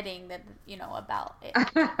forgetting that about it.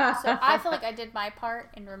 So I feel like I did my part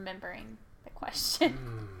in remembering the question.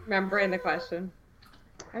 Remembering the question.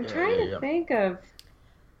 I'm Yeah, trying yeah, to yeah. think of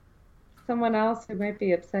someone else who might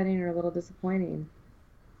be upsetting or a little disappointing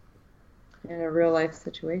in a real life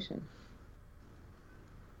situation.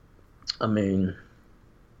 I mean,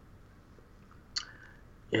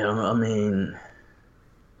 yeah, I mean,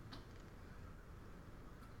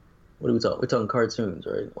 what are we talking? We're talking cartoons,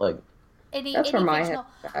 right? Like, That's Any where my fictional.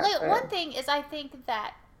 head's at, Like, one but- thing is, I think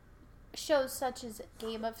that shows such as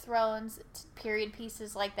Game of Thrones, period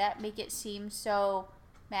pieces like that, make it seem so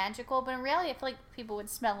magical. But in reality, I feel like people would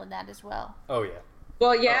smell in that as well. Oh yeah.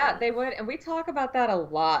 Well, yeah, they would, and we talk about that a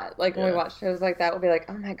lot. Like when we Yeah. watch shows like that, we'll be like,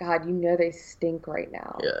 "Oh my god, they stink right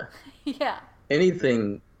now." yeah, Yeah.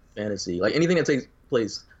 anything fantasy, like anything that takes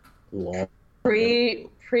place long. Pre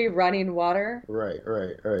running water. Right.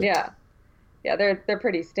 Yeah, they're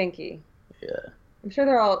pretty stinky. Yeah. I'm sure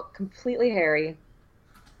they're all completely hairy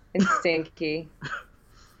and stinky.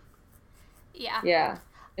 Yeah. Yeah,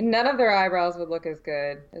 and none of their eyebrows would look as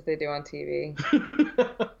good as they do on TV.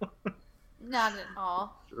 Not at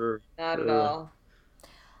all. Sure. Not at all.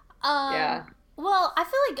 Yeah. Well, I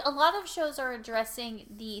feel like a lot of shows are addressing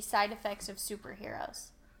the side effects of superheroes.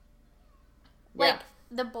 Like, Yeah.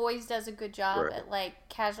 The Boys does a good job Right. at, like,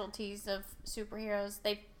 casualties of superheroes.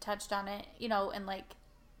 They've touched on it, and, like,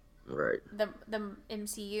 Right. the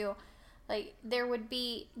MCU. Like, there would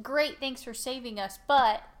be, great, thanks for saving us,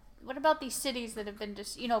 but what about these cities that have been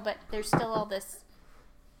just, but there's still all this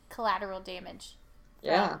collateral damage.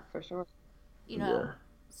 Yeah, for sure. Yeah.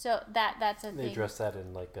 So that's a They thing. address that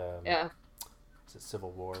in like Yeah, is it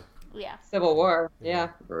Civil War? Yeah. Civil War. Yeah. Yeah.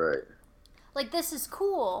 Right. Like, this is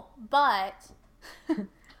cool, but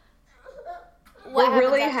We're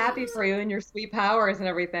really happy for you and your sweet powers and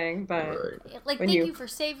everything, but Right. Like, when thank you you for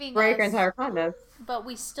saving break our us, entire continent. but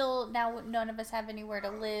we still, now none of us have anywhere to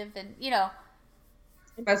live, and,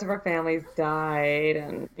 most of our families died,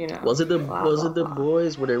 and Was it the blah, was blah, it the blah.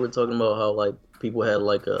 boys where they were talking about how like people had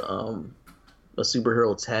like a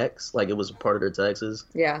superhero tax, like it was part of their taxes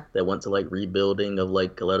Yeah. that went to like rebuilding of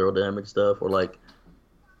like collateral damage stuff or like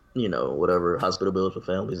whatever hospital bills for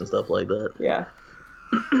families and stuff like that. Yeah.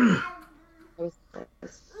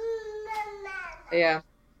 Yeah.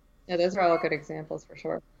 Yeah, those are all good examples for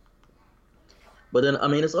sure. But then I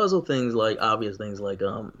mean it's also things like obvious things like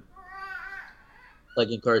in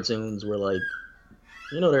cartoons where like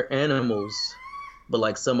they're animals, but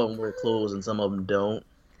like some of them wear clothes and some of them don't.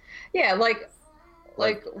 Yeah, like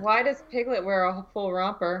why does Piglet wear a full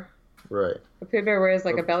romper? Right. A Pooh Bear wears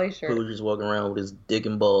like Or a belly shirt. Pooh just walking around with his dick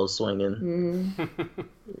and balls swinging,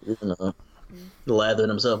 Mm-hmm. lathering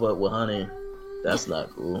himself up with honey. That's not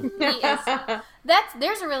cool. Yes.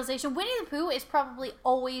 There's a realization. Winnie the Pooh is probably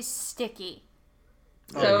always sticky.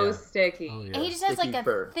 So yeah. sticky. Oh, And yeah. he just has like Sticky a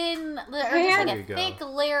fur. thin, or just There like you a go. thick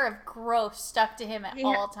layer of growth stuck to him at Yeah.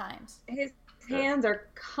 all times. His hands are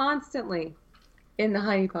constantly in the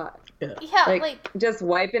honey pot. Yeah, Like, like just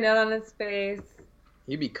wiping it on his face.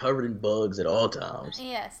 He'd be covered in bugs at all times.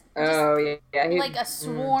 yes, Oh yeah. like a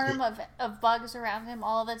swarm of bugs around him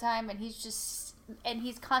all the time, and he's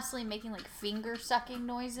constantly making like finger sucking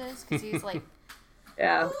noises because he's like,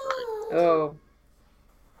 Yeah. Oh,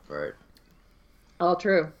 Right. all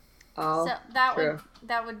true. All so true.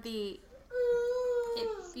 that would be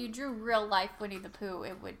if you drew real life Winnie the Pooh,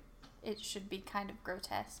 it should be kind of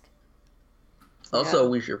grotesque. Also, Yeah.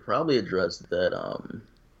 we should probably address that. I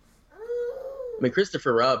mean,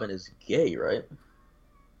 Christopher Robin is gay, right?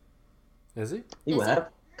 Is he? He Is would he? have,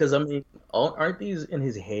 because I mean, aren't these in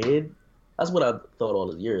his head? That's what I thought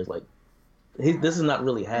all these years. Like, this is not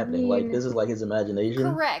really happening. Like, this is like his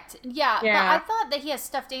imagination. Correct. Yeah, Yeah. but I thought that he has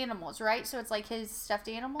stuffed animals, right? So it's like his stuffed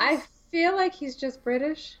animals. I feel like he's just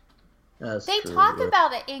British. That's They true, talk yeah.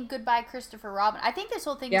 about it in Goodbye Christopher Robin. I think this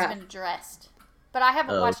whole thing Yeah. has been addressed. But I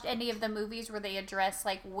haven't Oh. watched any of the movies where they address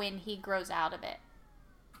like when he grows out of it.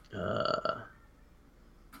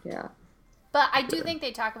 Yeah. But I do think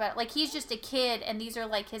they talk about it. Like he's just a kid and these are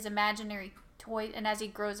like his imaginary toys, and as he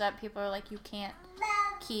grows up people are like, you can't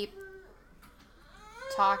keep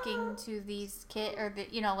talking to these kids, or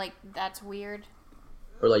like that's weird.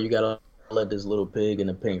 Or like, you gotta let this little pig in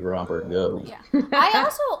a pink romper go. Yeah. I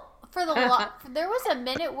also there was a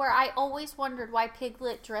minute where I always wondered why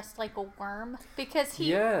Piglet dressed like a worm, because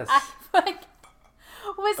Yes. I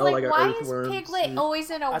was Oh, like, like an why is earthworm Piglet suit. always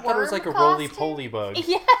in a worm I thought it was like a costume? roly-poly bug.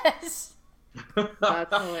 Yes.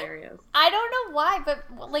 That's hilarious. I don't know why, but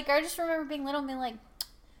like I just remember being little and being like,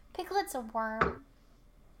 Piglet's a worm.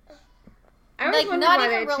 I always Like, wondered not why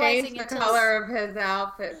even they realizing changed the until- color of his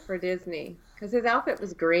outfit for Disney. Because his outfit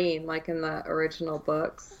was green, like in the original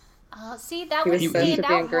books. See, that He would was supposed stand to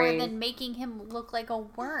be in out more green. than making him look like a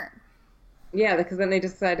worm. Yeah, because then they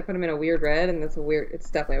just decided to put him in a weird red, and it's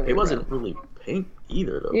definitely a weird He wasn't red. really pink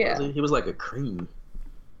either, though. Yeah. Was he? He was like a cream.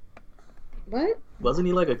 What? Wasn't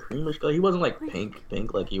he like a creamish color? He wasn't like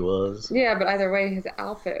pink like he was. Yeah, but either way, his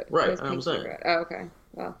outfit Right, was I'm pink saying. and red. Oh, okay.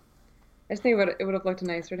 Well, I just think it would have looked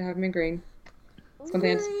nicer to have him in green.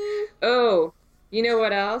 Something. Oh, you know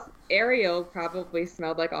what else? Ariel probably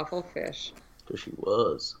smelled like awful fish. Because she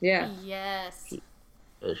was. Yeah, Yes. Yeah,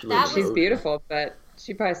 she That looked she's so- beautiful, but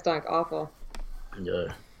she probably stunk awful.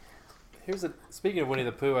 Yeah. Speaking of Winnie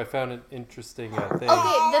the Pooh, I found an interesting thing. Okay,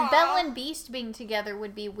 the Belle and Beast being together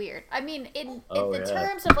would be weird. I mean, in Oh, the yeah.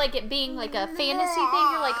 terms of like it being like a fantasy thing,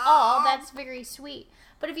 you're like, oh, that's very sweet.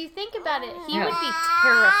 But if you think about it, he would be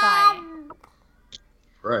terrifying.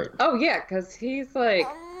 Right. Oh yeah, because he's like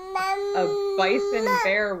a bison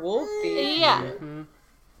bear wolf beast Yeah. Mhm.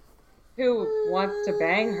 who wants to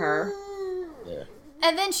bang her. Yeah.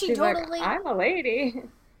 And then she She's totally, like, I'm a lady.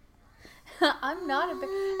 I'm not a bear.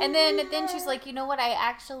 And then she's like, you know what? I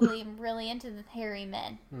actually am really into the hairy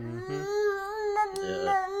men.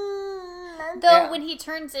 Yeah. Though Yeah. when he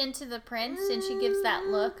turns into the prince and she gives that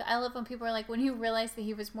look, I love when people are like, when you realize that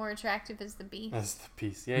he was more attractive as the beast. That's the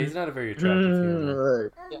piece. Yeah, he's not a very attractive human.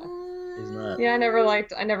 Right. Yeah. He's not. Yeah, I never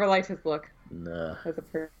liked his look Nah. as a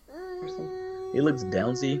person. He looks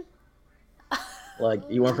downsy. Like,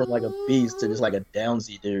 he went from like a beast to just like a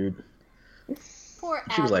downsy dude. Poor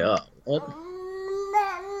She was like, Adam. oh, what?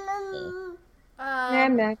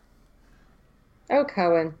 Nah. Oh,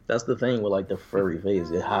 Cohen. That's the thing with like the furry face.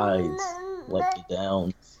 It hides like the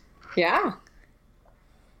downs. Yeah.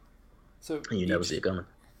 So And you never see it coming.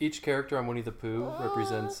 each character on Winnie the Pooh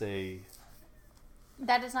represents a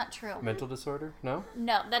That is not true. Mental disorder? No?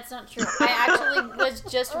 No, that's not true. I actually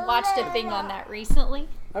just watched a thing on that recently.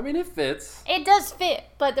 I mean, it fits. It does fit,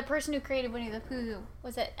 but the person who created Winnie the Pooh,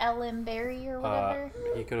 was it Ellen Berry or whatever?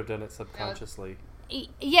 He could have done it subconsciously.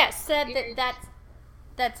 Yes, said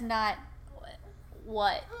that's not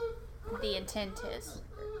what the intent is.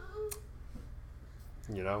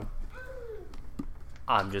 You know?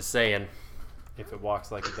 I'm just saying, if it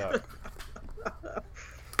walks like a duck.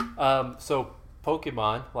 So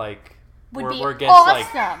Pokemon, like, we're against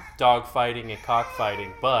awesome. like dog fighting and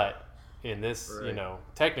cockfighting, but in this, Right. you know,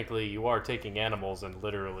 technically you are taking animals and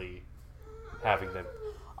literally having them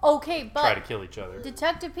Okay, try to but kill each other.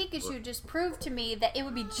 Detective Pikachu just proved to me that it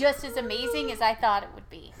would be just as amazing as I thought it would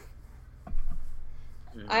be.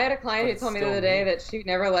 I had a client But who it's told me the still other day me. that she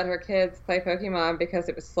never let her kids play Pokemon because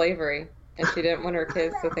it was slavery, and she didn't want her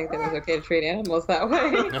kids to think that it was okay to treat animals that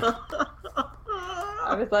way.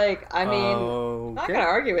 I was like, I mean, I'm not Okay. gonna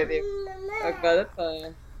argue with you, but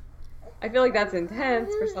it's I feel like that's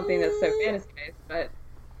intense for something that's so fantasy based, but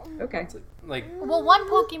okay. Like, Well, one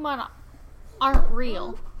Pokemon aren't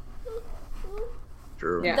real.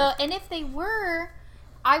 True. Yeah. And if they were,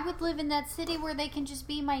 I would live in that city where they can just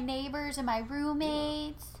be my neighbors and my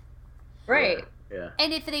roommates. Right. Yeah.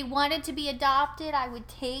 And if they wanted to be adopted, I would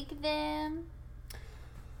take them.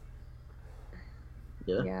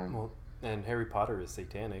 Yeah. Yeah. well, and Harry Potter is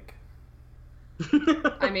satanic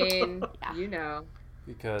I mean, Yeah. you know.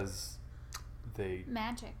 because they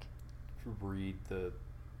Magic. read the.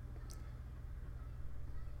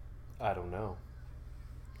 I don't know.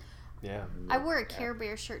 Yeah. I wore a Care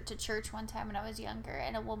Bear shirt to church one time when I was younger,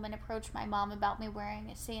 and a woman approached my mom about me wearing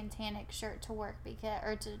a satanic shirt to work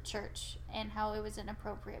or to church, and how it was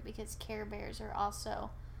inappropriate because Care Bears are also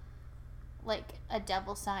like a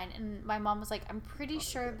devil sign. And my mom was like, "I'm pretty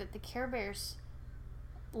sure that the Care Bears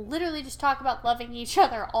literally just talk about loving each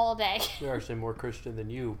other all day." They're actually more Christian than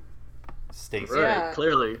you, Stacy. Right. Yeah.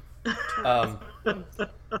 Clearly. Um,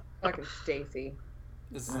 Fucking Stacy.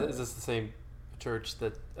 is this the same church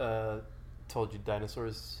that told you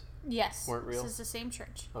dinosaurs? Yes, Weren't real? This is the same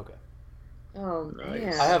church. Okay. Oh Nice.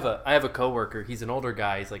 man. I have a coworker. He's an older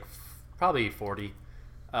guy. He's like probably 40.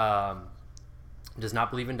 Does not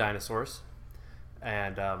believe in dinosaurs,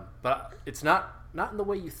 and but it's not in the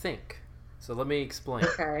way you think. So let me explain.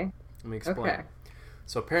 Okay. Let me explain. Okay.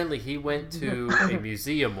 So apparently he went to a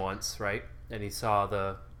museum once, right? And he saw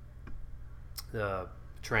the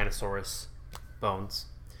Tyrannosaurus bones,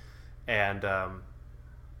 and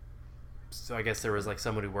so I guess there was like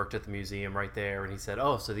someone who worked at the museum right there, and he said,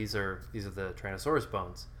 "Oh, so these are the Tyrannosaurus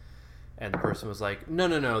bones," and the person was like,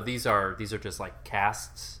 "No, these are just like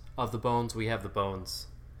casts of the bones. We have the bones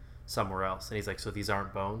somewhere else." And he's like, "So these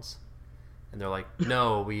aren't bones?" And they're like,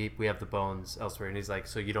 "No, we have the bones elsewhere." And he's like,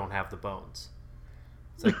 "So you don't have the bones?"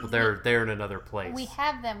 It's like, well, they're in another place. We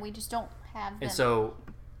have them. We just don't have them. And so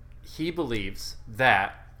he believes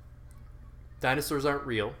that dinosaurs aren't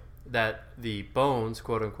real, that the bones,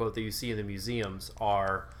 quote unquote, that you see in the museums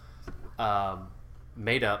are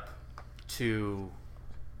made up to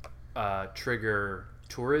trigger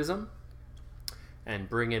tourism and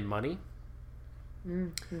bring in money,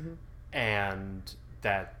 Mm-hmm. and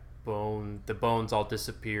that the bones all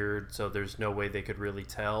disappeared, so there's no way they could really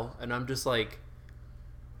tell. And I'm just like,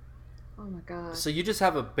 Oh my god. so you just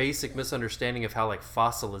have a basic misunderstanding of how like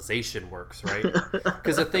fossilization works, right?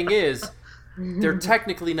 Because the thing is, they're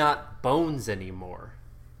technically not bones anymore.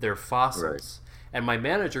 They're fossils. And my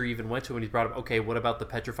manager even went to him and he brought up, okay, what about the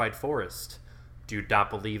petrified forest? Do you not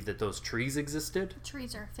believe that those trees existed?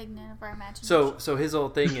 Trees are a figment of our imagination. So his whole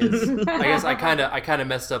thing is, I guess I kind of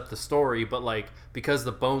messed up the story, but like because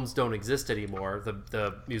the bones don't exist anymore,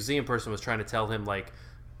 the museum person was trying to tell him like,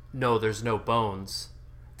 no, there's no bones,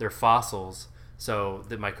 they're fossils. So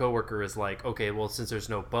that my coworker is like, okay, well since there's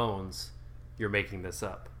no bones, you're making this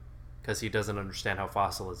up, because he doesn't understand how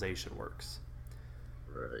fossilization works.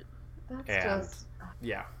 Right. That's And just.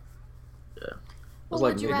 yeah, Yeah. It Well, was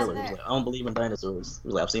like would you Nick Miller. rather- He was like, I don't believe in dinosaurs. He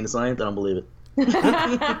was like, I've seen the science, I don't believe it.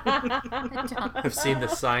 I've seen the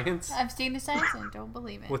science. I've seen the science and don't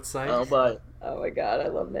believe it. What I science? don't buy it. Oh my god, I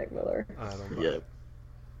love Nick Miller. I don't know. Yeah.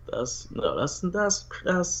 That's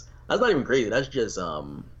not even crazy. That's just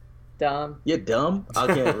Dumb. you're dumb. I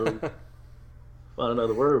can't really find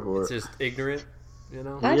another word for It's it. just ignorant, you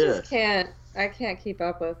know. I Yeah. just can't. I can't keep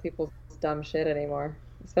up with people's dumb shit anymore,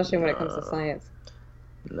 especially when it comes to Nah. science.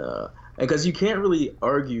 No, because you can't really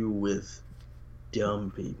argue with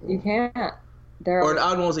dumb people. You can't. They're Or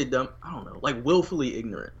I don't want to say dumb. I don't know, like willfully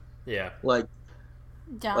ignorant. Yeah. Like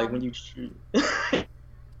Dumb. like when you choose.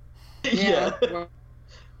 yeah.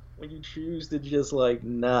 When you choose to just like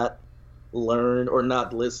not learn or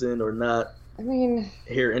not listen or not I mean,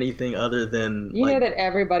 hear anything other than you like know that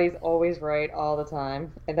everybody's always right all the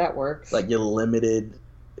time, and that works. like your limited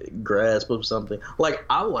grasp of something. Like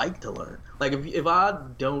I like to learn. Like if I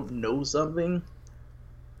don't know something,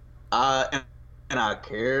 and I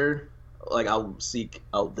care, like I'll seek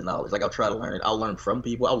out the knowledge. Like I'll try to learn. I'll learn from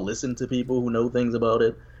people. I'll listen to people who know things about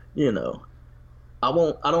it. You know, I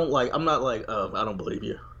won't. I don't like. I'm not like. I don't believe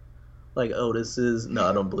you. Like this is no.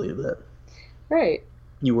 I don't believe that. Right.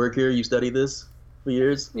 You work here. You study this for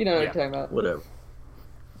years. You know what Yeah. I'm talking about.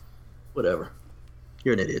 Whatever.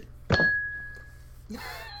 You're an idiot.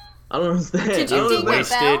 I don't understand. Did I you don't ding your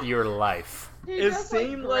understand. bell? Wasted your life. He It just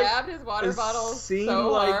seemed like like- grabbed his water it bottle seemed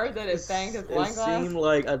so like- hard that it banged his wine It glass. seemed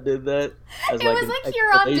like I did that. As It was an like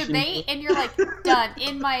you're on explanation. debate and you're like, done,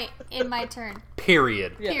 in my turn.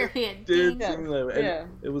 Period. Yeah. Period. Did Ding. seem like and Yeah.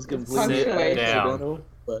 it was It's completely punctuation. accidental,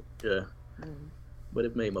 but yeah. But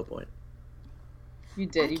it made my point. You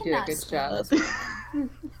did. I You did a cannot good stand job. this woman.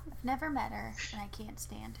 I've never met her, and I can't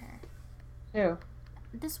stand her. Ew.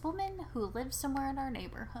 This woman who lives somewhere in our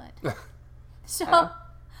neighborhood. So, Oh.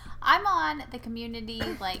 I'm on the community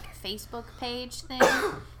like Facebook page thing,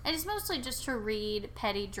 and it's mostly just to read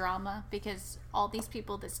petty drama because all these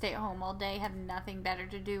people that stay at home all day have nothing better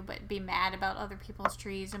to do but be mad about other people's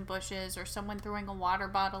trees and bushes or someone throwing a water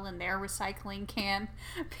bottle in their recycling can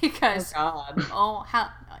because Oh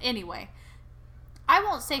God. anyway. I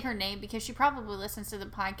won't say her name because she probably listens to the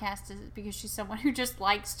podcast because she's someone who just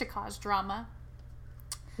likes to cause drama.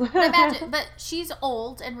 But she's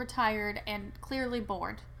old and retired and clearly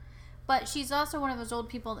bored. But she's also one of those old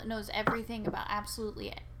people that knows everything about absolutely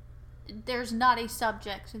it. There's not a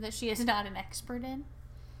subject that she is not an expert in.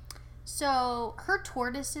 So her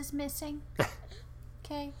tortoise is missing.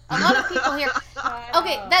 Okay. A lot of people here.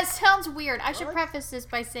 Okay, that sounds weird. I should preface this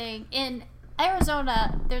by saying in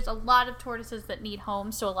Arizona, there's a lot of tortoises that need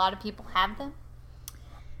homes, so a lot of people have them.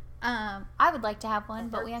 I would like to have one,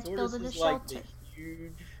 but we have to build it a shelter.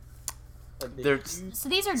 They're So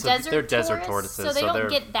these are So desert they're desert tortoises, tortoises, so they so don't they're-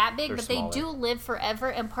 get that big, they're but they smaller. do live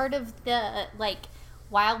forever. And part of the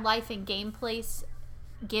wildlife and game place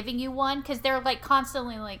giving you one, because they're like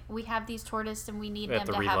constantly like, we have these tortoises and we need we have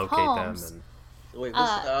them to to have relocate them. homes. And Wait, what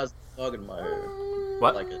size is the dog in my hair?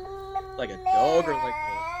 what? Like a dog or like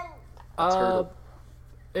a turtle?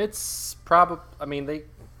 It's probably. I mean, they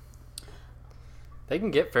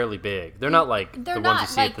can get fairly big. They're not like They're the not ones you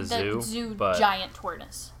see like at the the zoo, but giant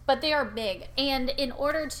tortoise, but they are big. And in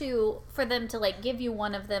order for them to like give you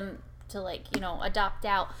one of them to like adopt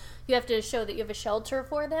out, you have to show that you have a shelter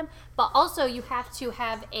for them. But also you have to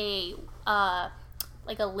have a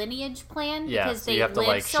like a lineage plan yeah, because so they you have to live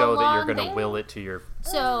like so show that long. you're going to They- will it to your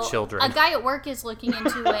So children. a guy at work is looking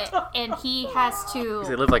into it, and he has to.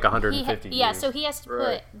 They live like he 150 yeah, years. so he has to put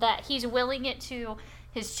Right. that he's willing it to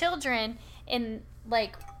his children, and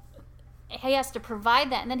like he has to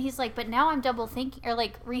provide that. And then he's like, but now I'm double thinking or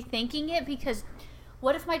like rethinking it because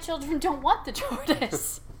what if my children don't want the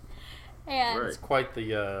tortoise? And Right. It's quite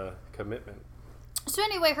the commitment. so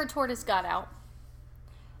anyway, her tortoise got out,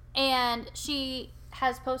 and she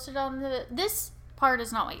has posted on this part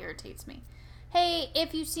is not what irritates me. Hey,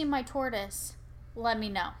 if you see my tortoise, let me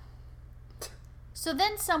know. So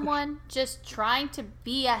then someone, just trying to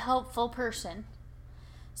be a helpful person,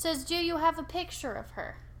 says, do you have a picture of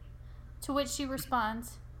her? To which she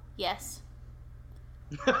responds, yes.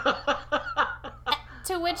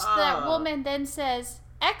 To which that woman then says,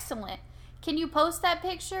 excellent. Can you post that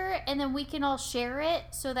picture and then we can all share it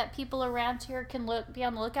so that people around here can be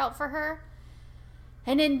on the lookout for her?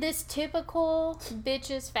 And in this typical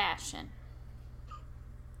bitches fashion,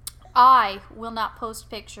 I will not post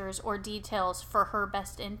pictures or details for her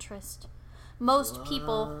best interest. Most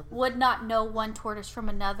people would not know one tortoise from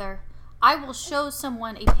another. I will show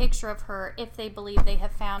someone a picture of her if they believe they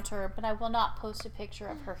have found her, but I will not post a picture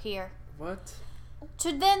of her here. What?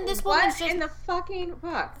 So then this woman's What just... in the fucking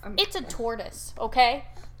fuck? It's a tortoise, okay?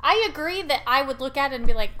 I agree that I would look at it and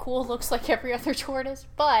be like, cool, looks like every other tortoise,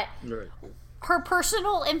 but Right. her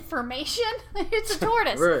personal information, it's a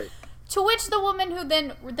tortoise. Right. To which the woman who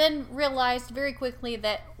then realized very quickly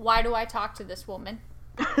that, why do I talk to this woman?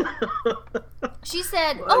 She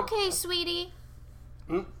said, okay, sweetie.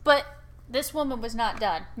 But this woman was not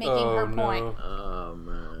done making her point. Oh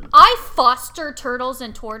man. I foster turtles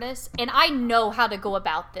and tortoise, and I know how to go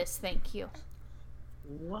about this, thank you.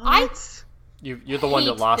 What? You're the one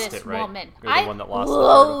that hate lost this it, right? woman. You're the I one that lost the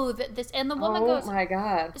turtle. loathe this. And the woman Oh goes, my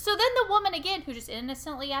god. so then the woman again, who just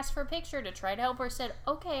innocently asked for a picture to try to help her, said,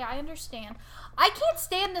 okay, I understand. I can't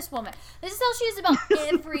stand this woman. This is how she is about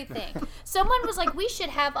everything. Someone was like, we should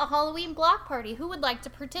have a Halloween block party. Who would like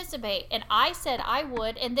to participate? And I said I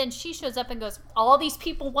would. And then she shows up and goes, all these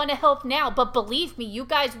people want to help now. But believe me, you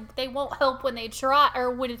guys, they won't help when they try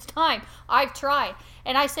or when it's time. I've tried.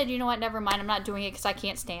 And I said, you know what? Never mind. I'm not doing it because I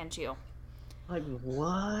can't stand you. Like,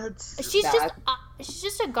 what? She's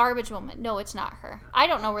just a garbage woman. No, it's not her. I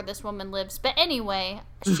don't know where this woman lives, but anyway,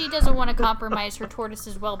 she doesn't want to compromise her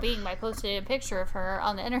tortoise's well-being by posting a picture of her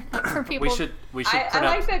on the internet for people. We should I print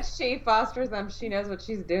like out. that she fosters them. She knows what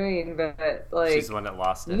she's doing, but like She's the one that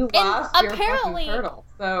lost it. you lost your apparently- fucking turtle.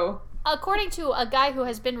 So According to a guy who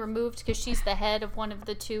has been removed because she's the head of one of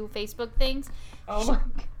the two Facebook things, oh my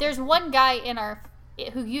there's one guy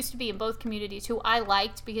who used to be in both communities who I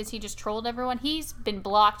liked because he just trolled everyone. He's been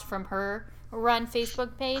blocked from her run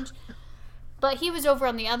Facebook page. But he was over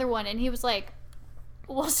on the other one and he was like,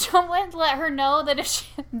 will someone let her know that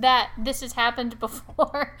that this has happened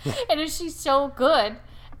before? And if she's so good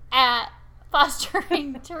at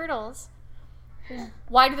fostering turtles,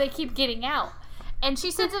 why do they keep getting out? And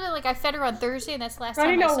she said something like, I fed her on Thursday, and that's the last time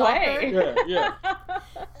I no saw way. her. Yeah.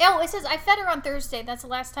 Oh, it says, I fed her on Thursday. That's the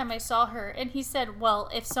last time I saw her. And he said, well,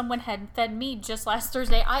 if someone had fed me just last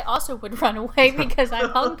Thursday, I also would run away because I'm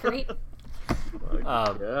hungry.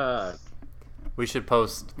 God. We should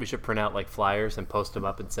print out like flyers and post them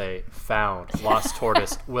up and say, found, lost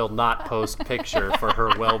tortoise, will not post picture for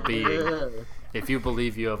her well-being. Yeah. If you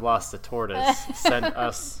believe you have lost a tortoise, send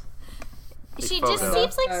us a She photo. just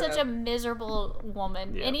seems like such a miserable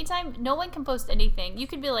woman. Yeah. Anytime, no one can post anything. You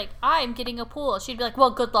could be like, I'm getting a pool. She'd be like,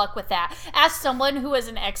 well, good luck with that. As someone who is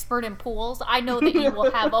an expert in pools, I know that you will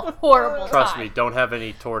have a horrible Trust time. me, don't have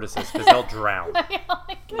any tortoises because they'll drown.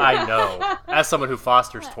 I know. As someone who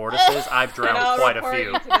fosters tortoises, I've And I'll drowned quite a report few.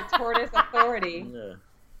 you to the tortoise authority Yeah.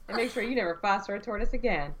 and make sure you never foster a tortoise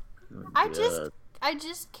again. I God.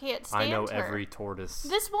 just can't stand I know her. every tortoise.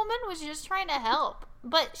 This woman was just trying to help,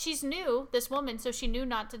 but she's new, this woman, so she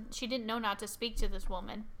didn't know not to speak to this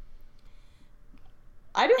woman.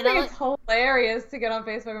 I just And think I it's hilarious to get on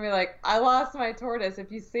Facebook and be like, I lost my tortoise.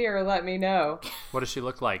 If you see her, let me know. What does she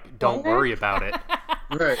look like? Don't worry about it.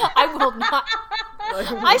 Right. I will not.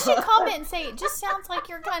 I should comment and say, it just sounds like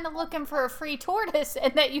you're kind of looking for a free tortoise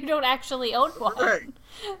and that you don't actually own one. Right.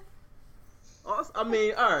 Also, I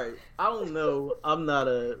mean, alright. I don't know. I'm not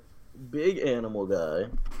a big animal guy.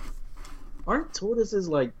 Aren't tortoises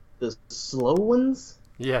like the slow ones?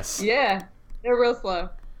 Yes. Yeah, they're real slow.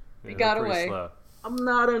 Yeah, got they're pretty away. slow. I'm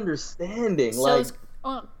not understanding. So, like,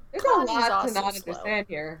 There's Connie's a lot to also not slow. understand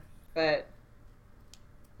here, but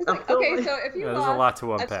it's I like, feel okay, like- so if you Yeah, there's a lost lot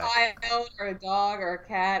to a unpack. child or a dog or a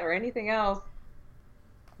cat or anything else,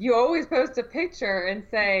 you always post a picture and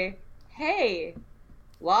say, "Hey,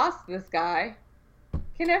 lost this guy.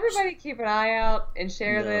 Can everybody keep an eye out and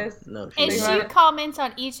share this?" No, and Think she about it. comments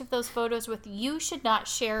on each of those photos with, you should not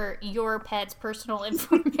share your pet's personal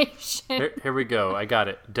information. Here we go. I got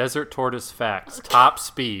it. Desert tortoise facts. Top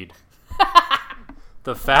speed.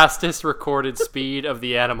 The fastest recorded speed of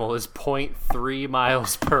the animal is 0.3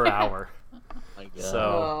 miles per hour. my God. So,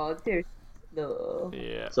 Oh, dude. No.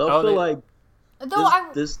 yeah. So I feel like Though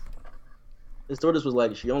this tortoise was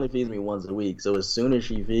like, she only feeds me once a week. So as soon as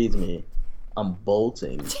she feeds me, I'm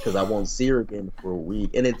bolting because I won't see her again for a week.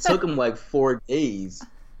 And it took him like 4 days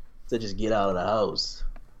to just get out of the house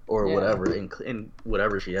or Yeah. whatever, in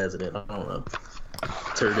whatever she has it in. I don't know.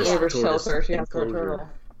 Tortoise, Whatever tortoise shelter she has for a enclosure. turtle.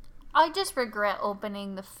 I just regret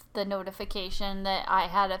opening the notification that I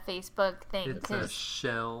had a Facebook thing It's a because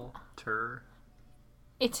shelter.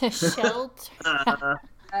 it's a shelter.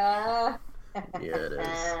 Yeah, it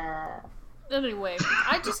is. Anyway,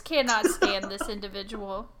 I just cannot stand this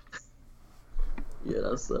individual. Yeah,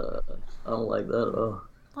 that's I don't like that at all.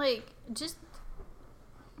 Just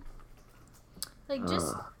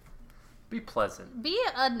Be pleasant. be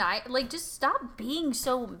a night. Just stop being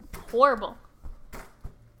so horrible.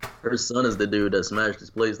 Her son is the dude that smashed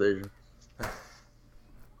his PlayStation.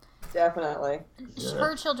 Definitely. Yeah.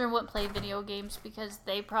 Her children wouldn't play video games because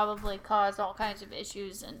they probably cause all kinds of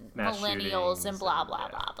issues and Mass millennials shootings and blah and- blah yeah.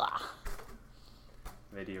 blah blah.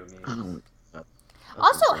 Video games. I don't-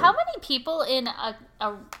 Also, insane. how many people in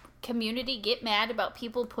a community get mad about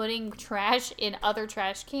people putting trash in other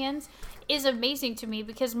trash cans is amazing to me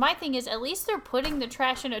because my thing is at least they're putting the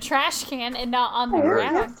trash in a trash can and not on the Who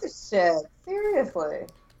ground. gives a shit? Seriously.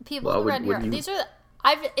 People Why would- around here, would you- these are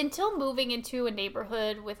until moving into a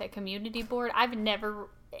neighborhood with a community board, I've never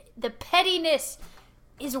the pettiness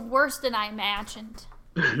is worse than I imagined.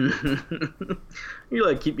 You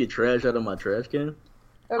like keep your trash out of my trash can?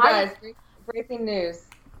 Oh, guys, breaking news.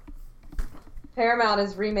 Paramount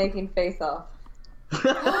is remaking Face Off.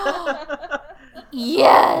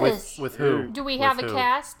 Yes! With who? Do we With have a who?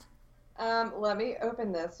 cast? Let me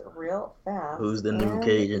open this real fast. Who's the new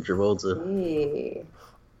Cage and Travolta? See.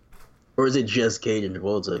 Or is it just Cage and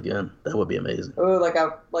Travolta again? That would be amazing. Ooh, like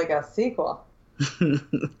a sequel.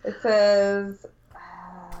 It says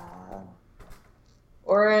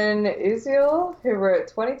Oren Uziel, who wrote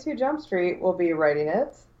 22 Jump Street, will be writing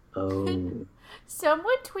it. Oh.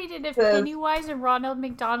 Someone tweeted, if Says- Pennywise and Ronald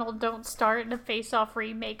McDonald don't star in a Face Off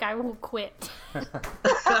remake, I will quit.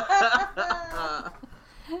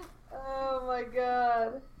 Oh my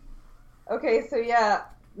god. Okay, so yeah,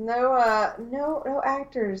 no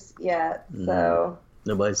actors yet. So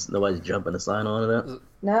Nobody's jumping a sign on that.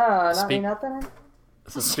 no, not Speak- nothing.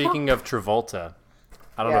 So speaking of Travolta,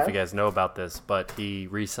 I don't know if you Yes. guys know about this, but he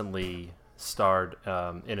recently starred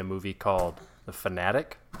in a movie called The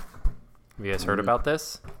Fanatic. Have you guys heard about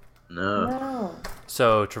this? No. No.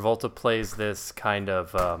 So Travolta plays this kind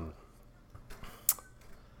of,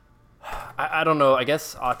 I don't know, I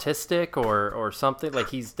guess autistic or something. Like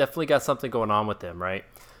he's definitely got something going on with him, right?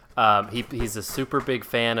 He's a super big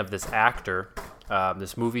fan of this actor,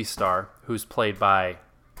 this movie star, who's played by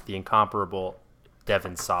the incomparable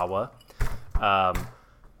Devon Sawa.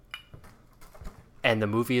 And the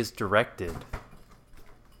movie is directed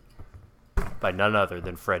by none other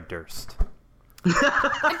than Fred Durst.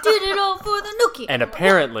 I did it all for the nookie. And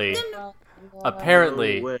apparently, No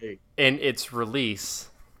way. in its release,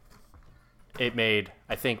 it made,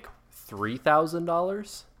 I think,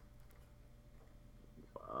 $3,000.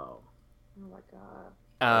 Wow. Oh my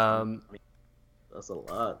god. That's a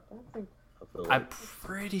lot. That's I feel I'm like.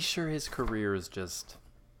 pretty sure his career is just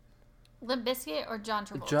Limp Bizkit or John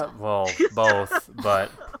Travolta? well, both,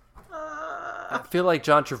 but I feel like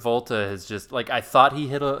John Travolta has just like I thought he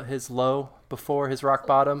hit his low before his rock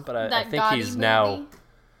bottom, but I That think Gotti he's now, movie?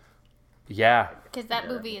 yeah. Because that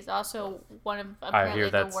movie is also one of I apparently hear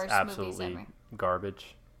the that's worst absolutely movies ever.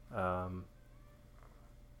 garbage.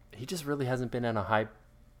 He just really hasn't been at a high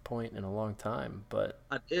point in a long time, but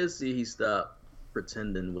I did see he stopped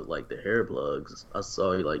pretending with like the hair plugs. I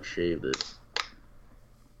saw he like shaved it.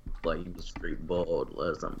 Like he was straight bald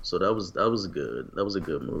last time. So that was good. That was a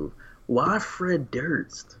good move. Why Fred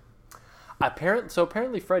Durst?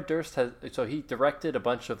 apparently Fred Durst he directed a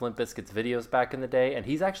bunch of Limp Bizkit's videos back in the day, and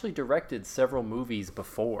he's actually directed several movies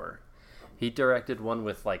before. He directed one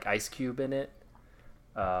with like Ice Cube in it.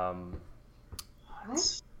 What?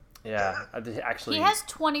 Yeah, actually. He has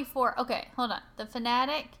 24. Okay, hold on. The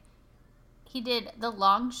Fanatic, he did The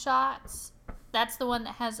Long Shots. That's the one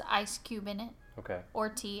that has Ice Cube in it. Okay, Or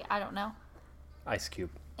T, I don't know. Ice Cube.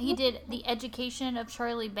 He did The Education of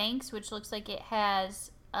Charlie Banks, which looks like it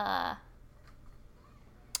has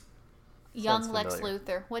young Sounds Lex familiar.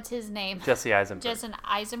 Luthor. What's his name? Jesse Eisenberg. Jason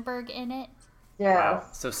Eisenberg in it. Yes. Wow.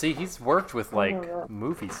 So see, he's worked with like Oh,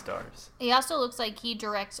 movie stars. He also looks like he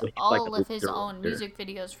directs Like all a of his own director. music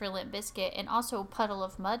videos for Limp Bizkit and also Puddle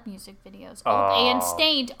of Mud music videos. Oh. And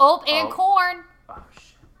Stained. And Oh. Corn. Oh shit.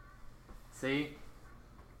 See?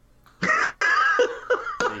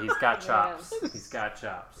 See, he's got chops. He's got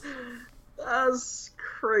chops. That's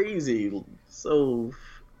crazy. So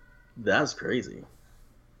that's crazy.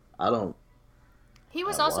 I don't. He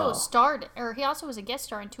was Oh, also wow. he also was a guest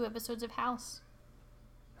star in 2 episodes of House.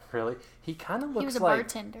 Really? He kind of looks He was a like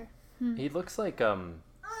bartender. he looks like I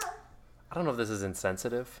don't know if this is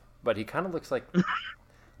insensitive, but he kind of looks like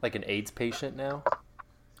an AIDS patient now.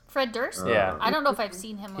 Fred Durst? Yeah. I don't know if I've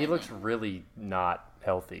seen him lately. He looks really not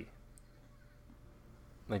healthy.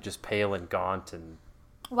 Like just pale and gaunt and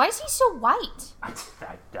Why is he so white?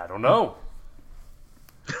 I don't know.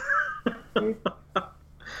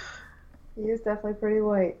 He is definitely pretty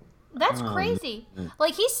white. That's crazy.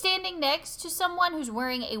 Like, he's standing next to someone who's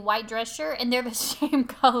wearing a white dress shirt, and they're the same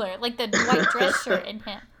color. Like, the white dress shirt and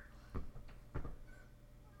him.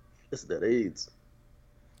 It's that AIDS.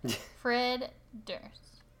 Fred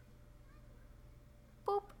Durst.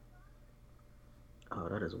 Boop. Oh,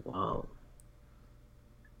 that is wild.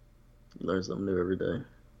 You learn something new every day.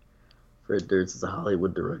 Fred Durst is a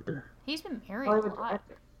Hollywood director. He's been married Hollywood a lot.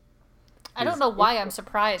 director. I don't know why I'm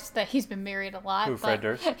surprised that he's been married a lot. Who, Fred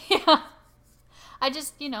Durst? Yeah. I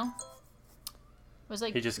just, was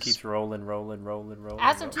like, He just keeps rolling.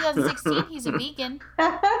 as of 2016, he's a vegan.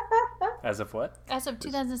 As of what? As of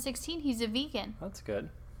 2016, he's a vegan. That's good.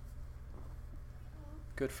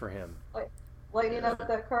 Good for him. Lighting up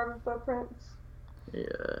that carbon footprint.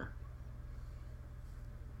 Yeah.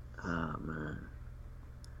 Ah, man.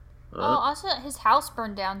 Oh, also his house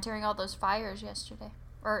burned down during all those fires yesterday.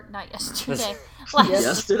 Or not yesterday.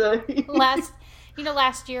 Yesterday?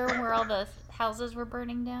 Last year where all the houses were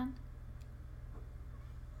burning down?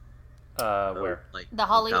 Where? Like The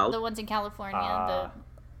ones in California.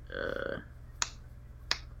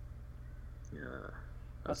 Yeah.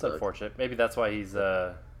 That's unfortunate. Maybe that's why he's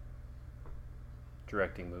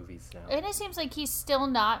directing movies now. And it seems like he's still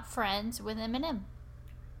not friends with Eminem.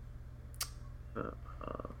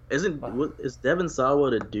 Is Devin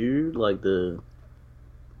Sawa the dude? Like the...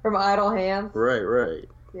 From Idle Hands. Right.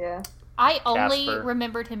 Yeah. I only Casper.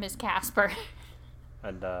 remembered him as Casper.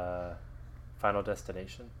 And Final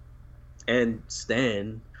Destination. And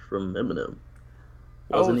Stan from Eminem.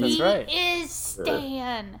 Oh, Wasn't that's He right. is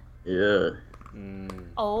Stan. Yeah.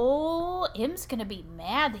 Oh, M's gonna be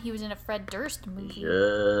mad that he was in a Fred Durst movie.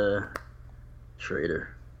 Yeah.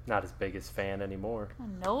 Traitor. Not his biggest fan anymore.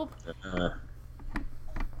 Nope. Uh,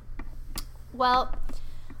 Well,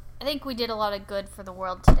 I think we did a lot of good for the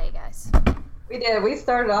world today, guys. We did. We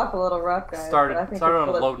started off a little rough, guys. but I think Started we on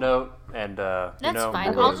a pulled low note, and That's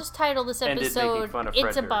fine. we'll I'll just title this ended making episode fun of "It's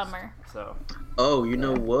Fred a Durst. Bummer." So oh, you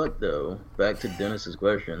know what though? Back to Dennis's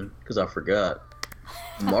question, because I forgot.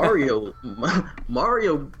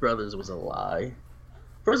 Mario Brothers was a lie.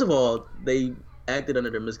 First of all, they acted under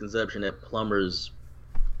the misconception that plumbers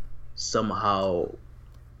somehow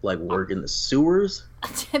like work in the sewers,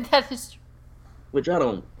 That is true. which I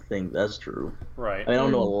don't think that's true. right. I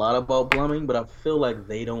don't know a lot about plumbing, but I feel like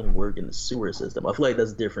they don't work in the sewer system. I feel like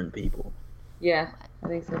that's different people, Yeah, I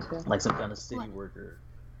think so too. like some kind of city What? worker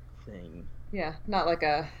thing. Yeah, not like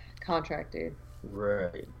a contract dude.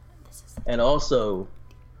 Right. This is And also,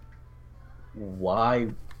 why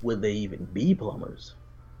would they even be plumbers?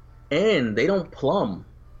 And they don't plumb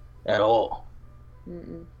at all.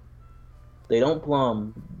 Mm-mm. They don't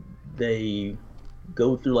plumb. They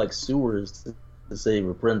go through like sewers to save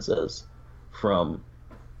a princess from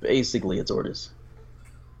basically a tortoise.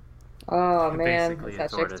 Oh man, Basically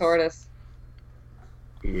that's a that chick's tortoise.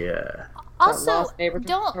 Yeah. That also lost neighbor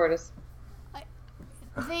don't tortoise.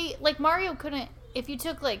 they like Mario couldn't. If you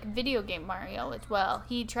took like video game Mario as well,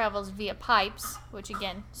 he travels via pipes, which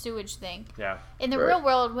again, sewage thing. Yeah. In the Right. real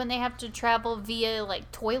world, when they have to travel via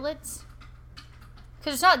like toilets,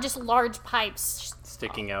 because it's not just large pipes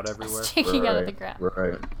Sticking out everywhere. sticking out of the ground.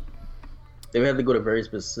 Right. They would have to go to very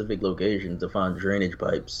specific locations to find drainage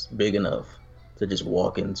pipes big enough to just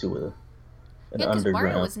walk into an Yeah, because Mario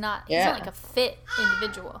underground. is not. He's Yeah. not like a fit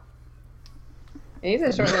individual. He's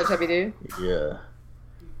a short little chubby dude. Yeah.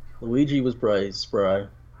 Luigi was probably spry,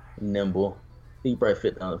 nimble. He probably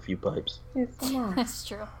fit down a few pipes. It's so long. That's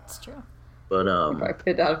true. It's true. But I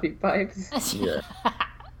fit out a few pipes. yeah.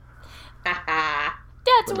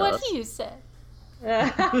 That's But what us. you said.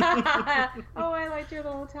 Oh, I liked your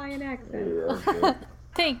little Italian accent. Yeah.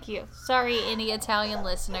 Thank you. Sorry, any Italian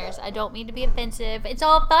listeners. I don't mean to be offensive. It's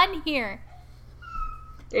all fun here.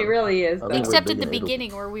 It really is. I Though. think Except we're at the big in Italy.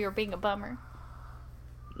 beginning where we were being a bummer.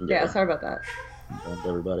 Yeah, sorry about that. Bump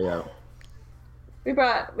everybody out. We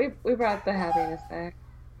brought the happiness back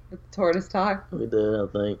with the tortoise talk. We did, I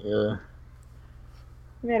think. Yeah.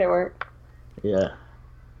 We made it work. Yeah.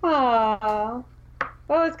 Aww.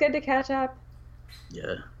 Well, it's good to catch up.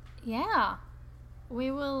 Yeah. Yeah.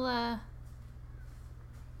 We will,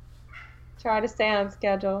 Try to stay on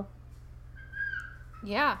schedule.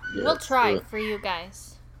 yeah. Yeah, We'll let's try do it. for you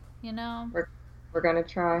guys. You know? We're gonna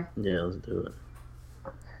try. Yeah, let's do it.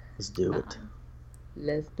 Let's do it.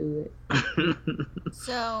 Let's do it. I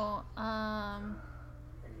So,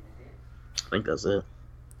 think that's it.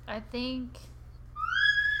 I think,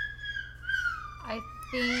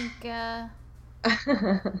 that's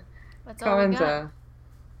all we Cohen's got.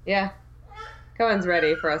 yeah. Cohen's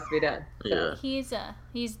ready for us to be done. Yeah.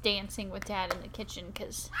 He's dancing with Dad in the kitchen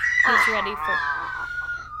because he's ready for,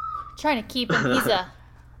 trying to keep him, he's,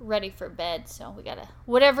 ready for bed, so we gotta,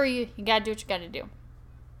 whatever you gotta do what you gotta do,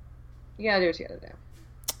 You gotta do what you gotta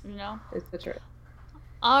do. you know? It's the truth.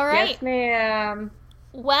 All right. Yes, ma'am.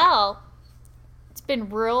 Well, it's been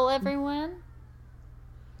real, everyone.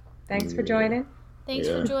 Thanks for joining. Thanks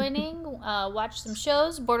Yeah. for joining. Watch some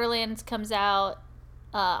shows. Borderlands comes out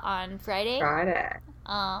on Friday. Friday.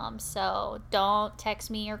 So don't text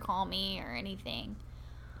me or call me or anything.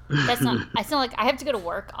 That's not. I sound like I have to go to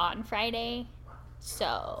work on Friday,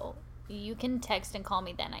 so you can text and call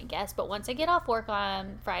me then, I guess. But once I get off work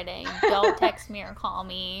on Friday, don't text me or call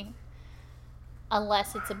me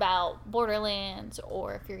unless it's about Borderlands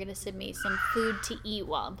or if you're gonna send me some food to eat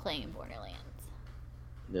while I'm playing Borderlands.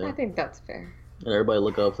 I Yeah. think that's fair. And everybody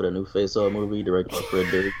look out for the new Face Off movie directed by Fred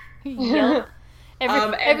Durst. Yep.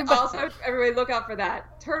 And everybody. also, everybody look out for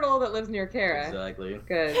that turtle that lives near Kara. Exactly.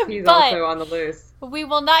 Because he's But- also on the loose. We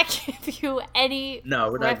will not give you any.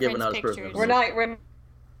 No, we're not giving reference out his pictures. personal We're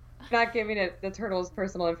not giving the turtle's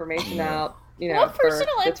personal information out. You know, What for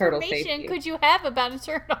personal the turtle's information safety. could you have about a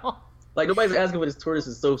turtle? Like, nobody's asking for this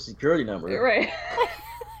tortoise's social security number. Right.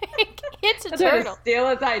 It's a Trying to turtle. steal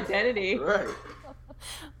its identity. Right.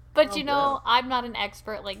 But Oh, you know, I'm not an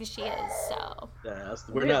expert like she is, so. Yeah,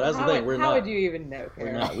 we're not. That's the thing. We're How not. would you even know,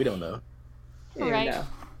 Kara? We're not. We don't know. You don't Right. know.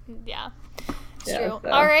 Yeah. It's Yeah, true. so.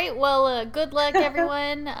 All right. Well, good luck,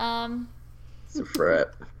 everyone. It's a frat.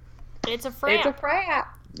 It's a It's frat. a frat.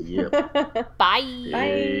 Yep. Bye.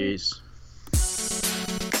 Bye. Peace.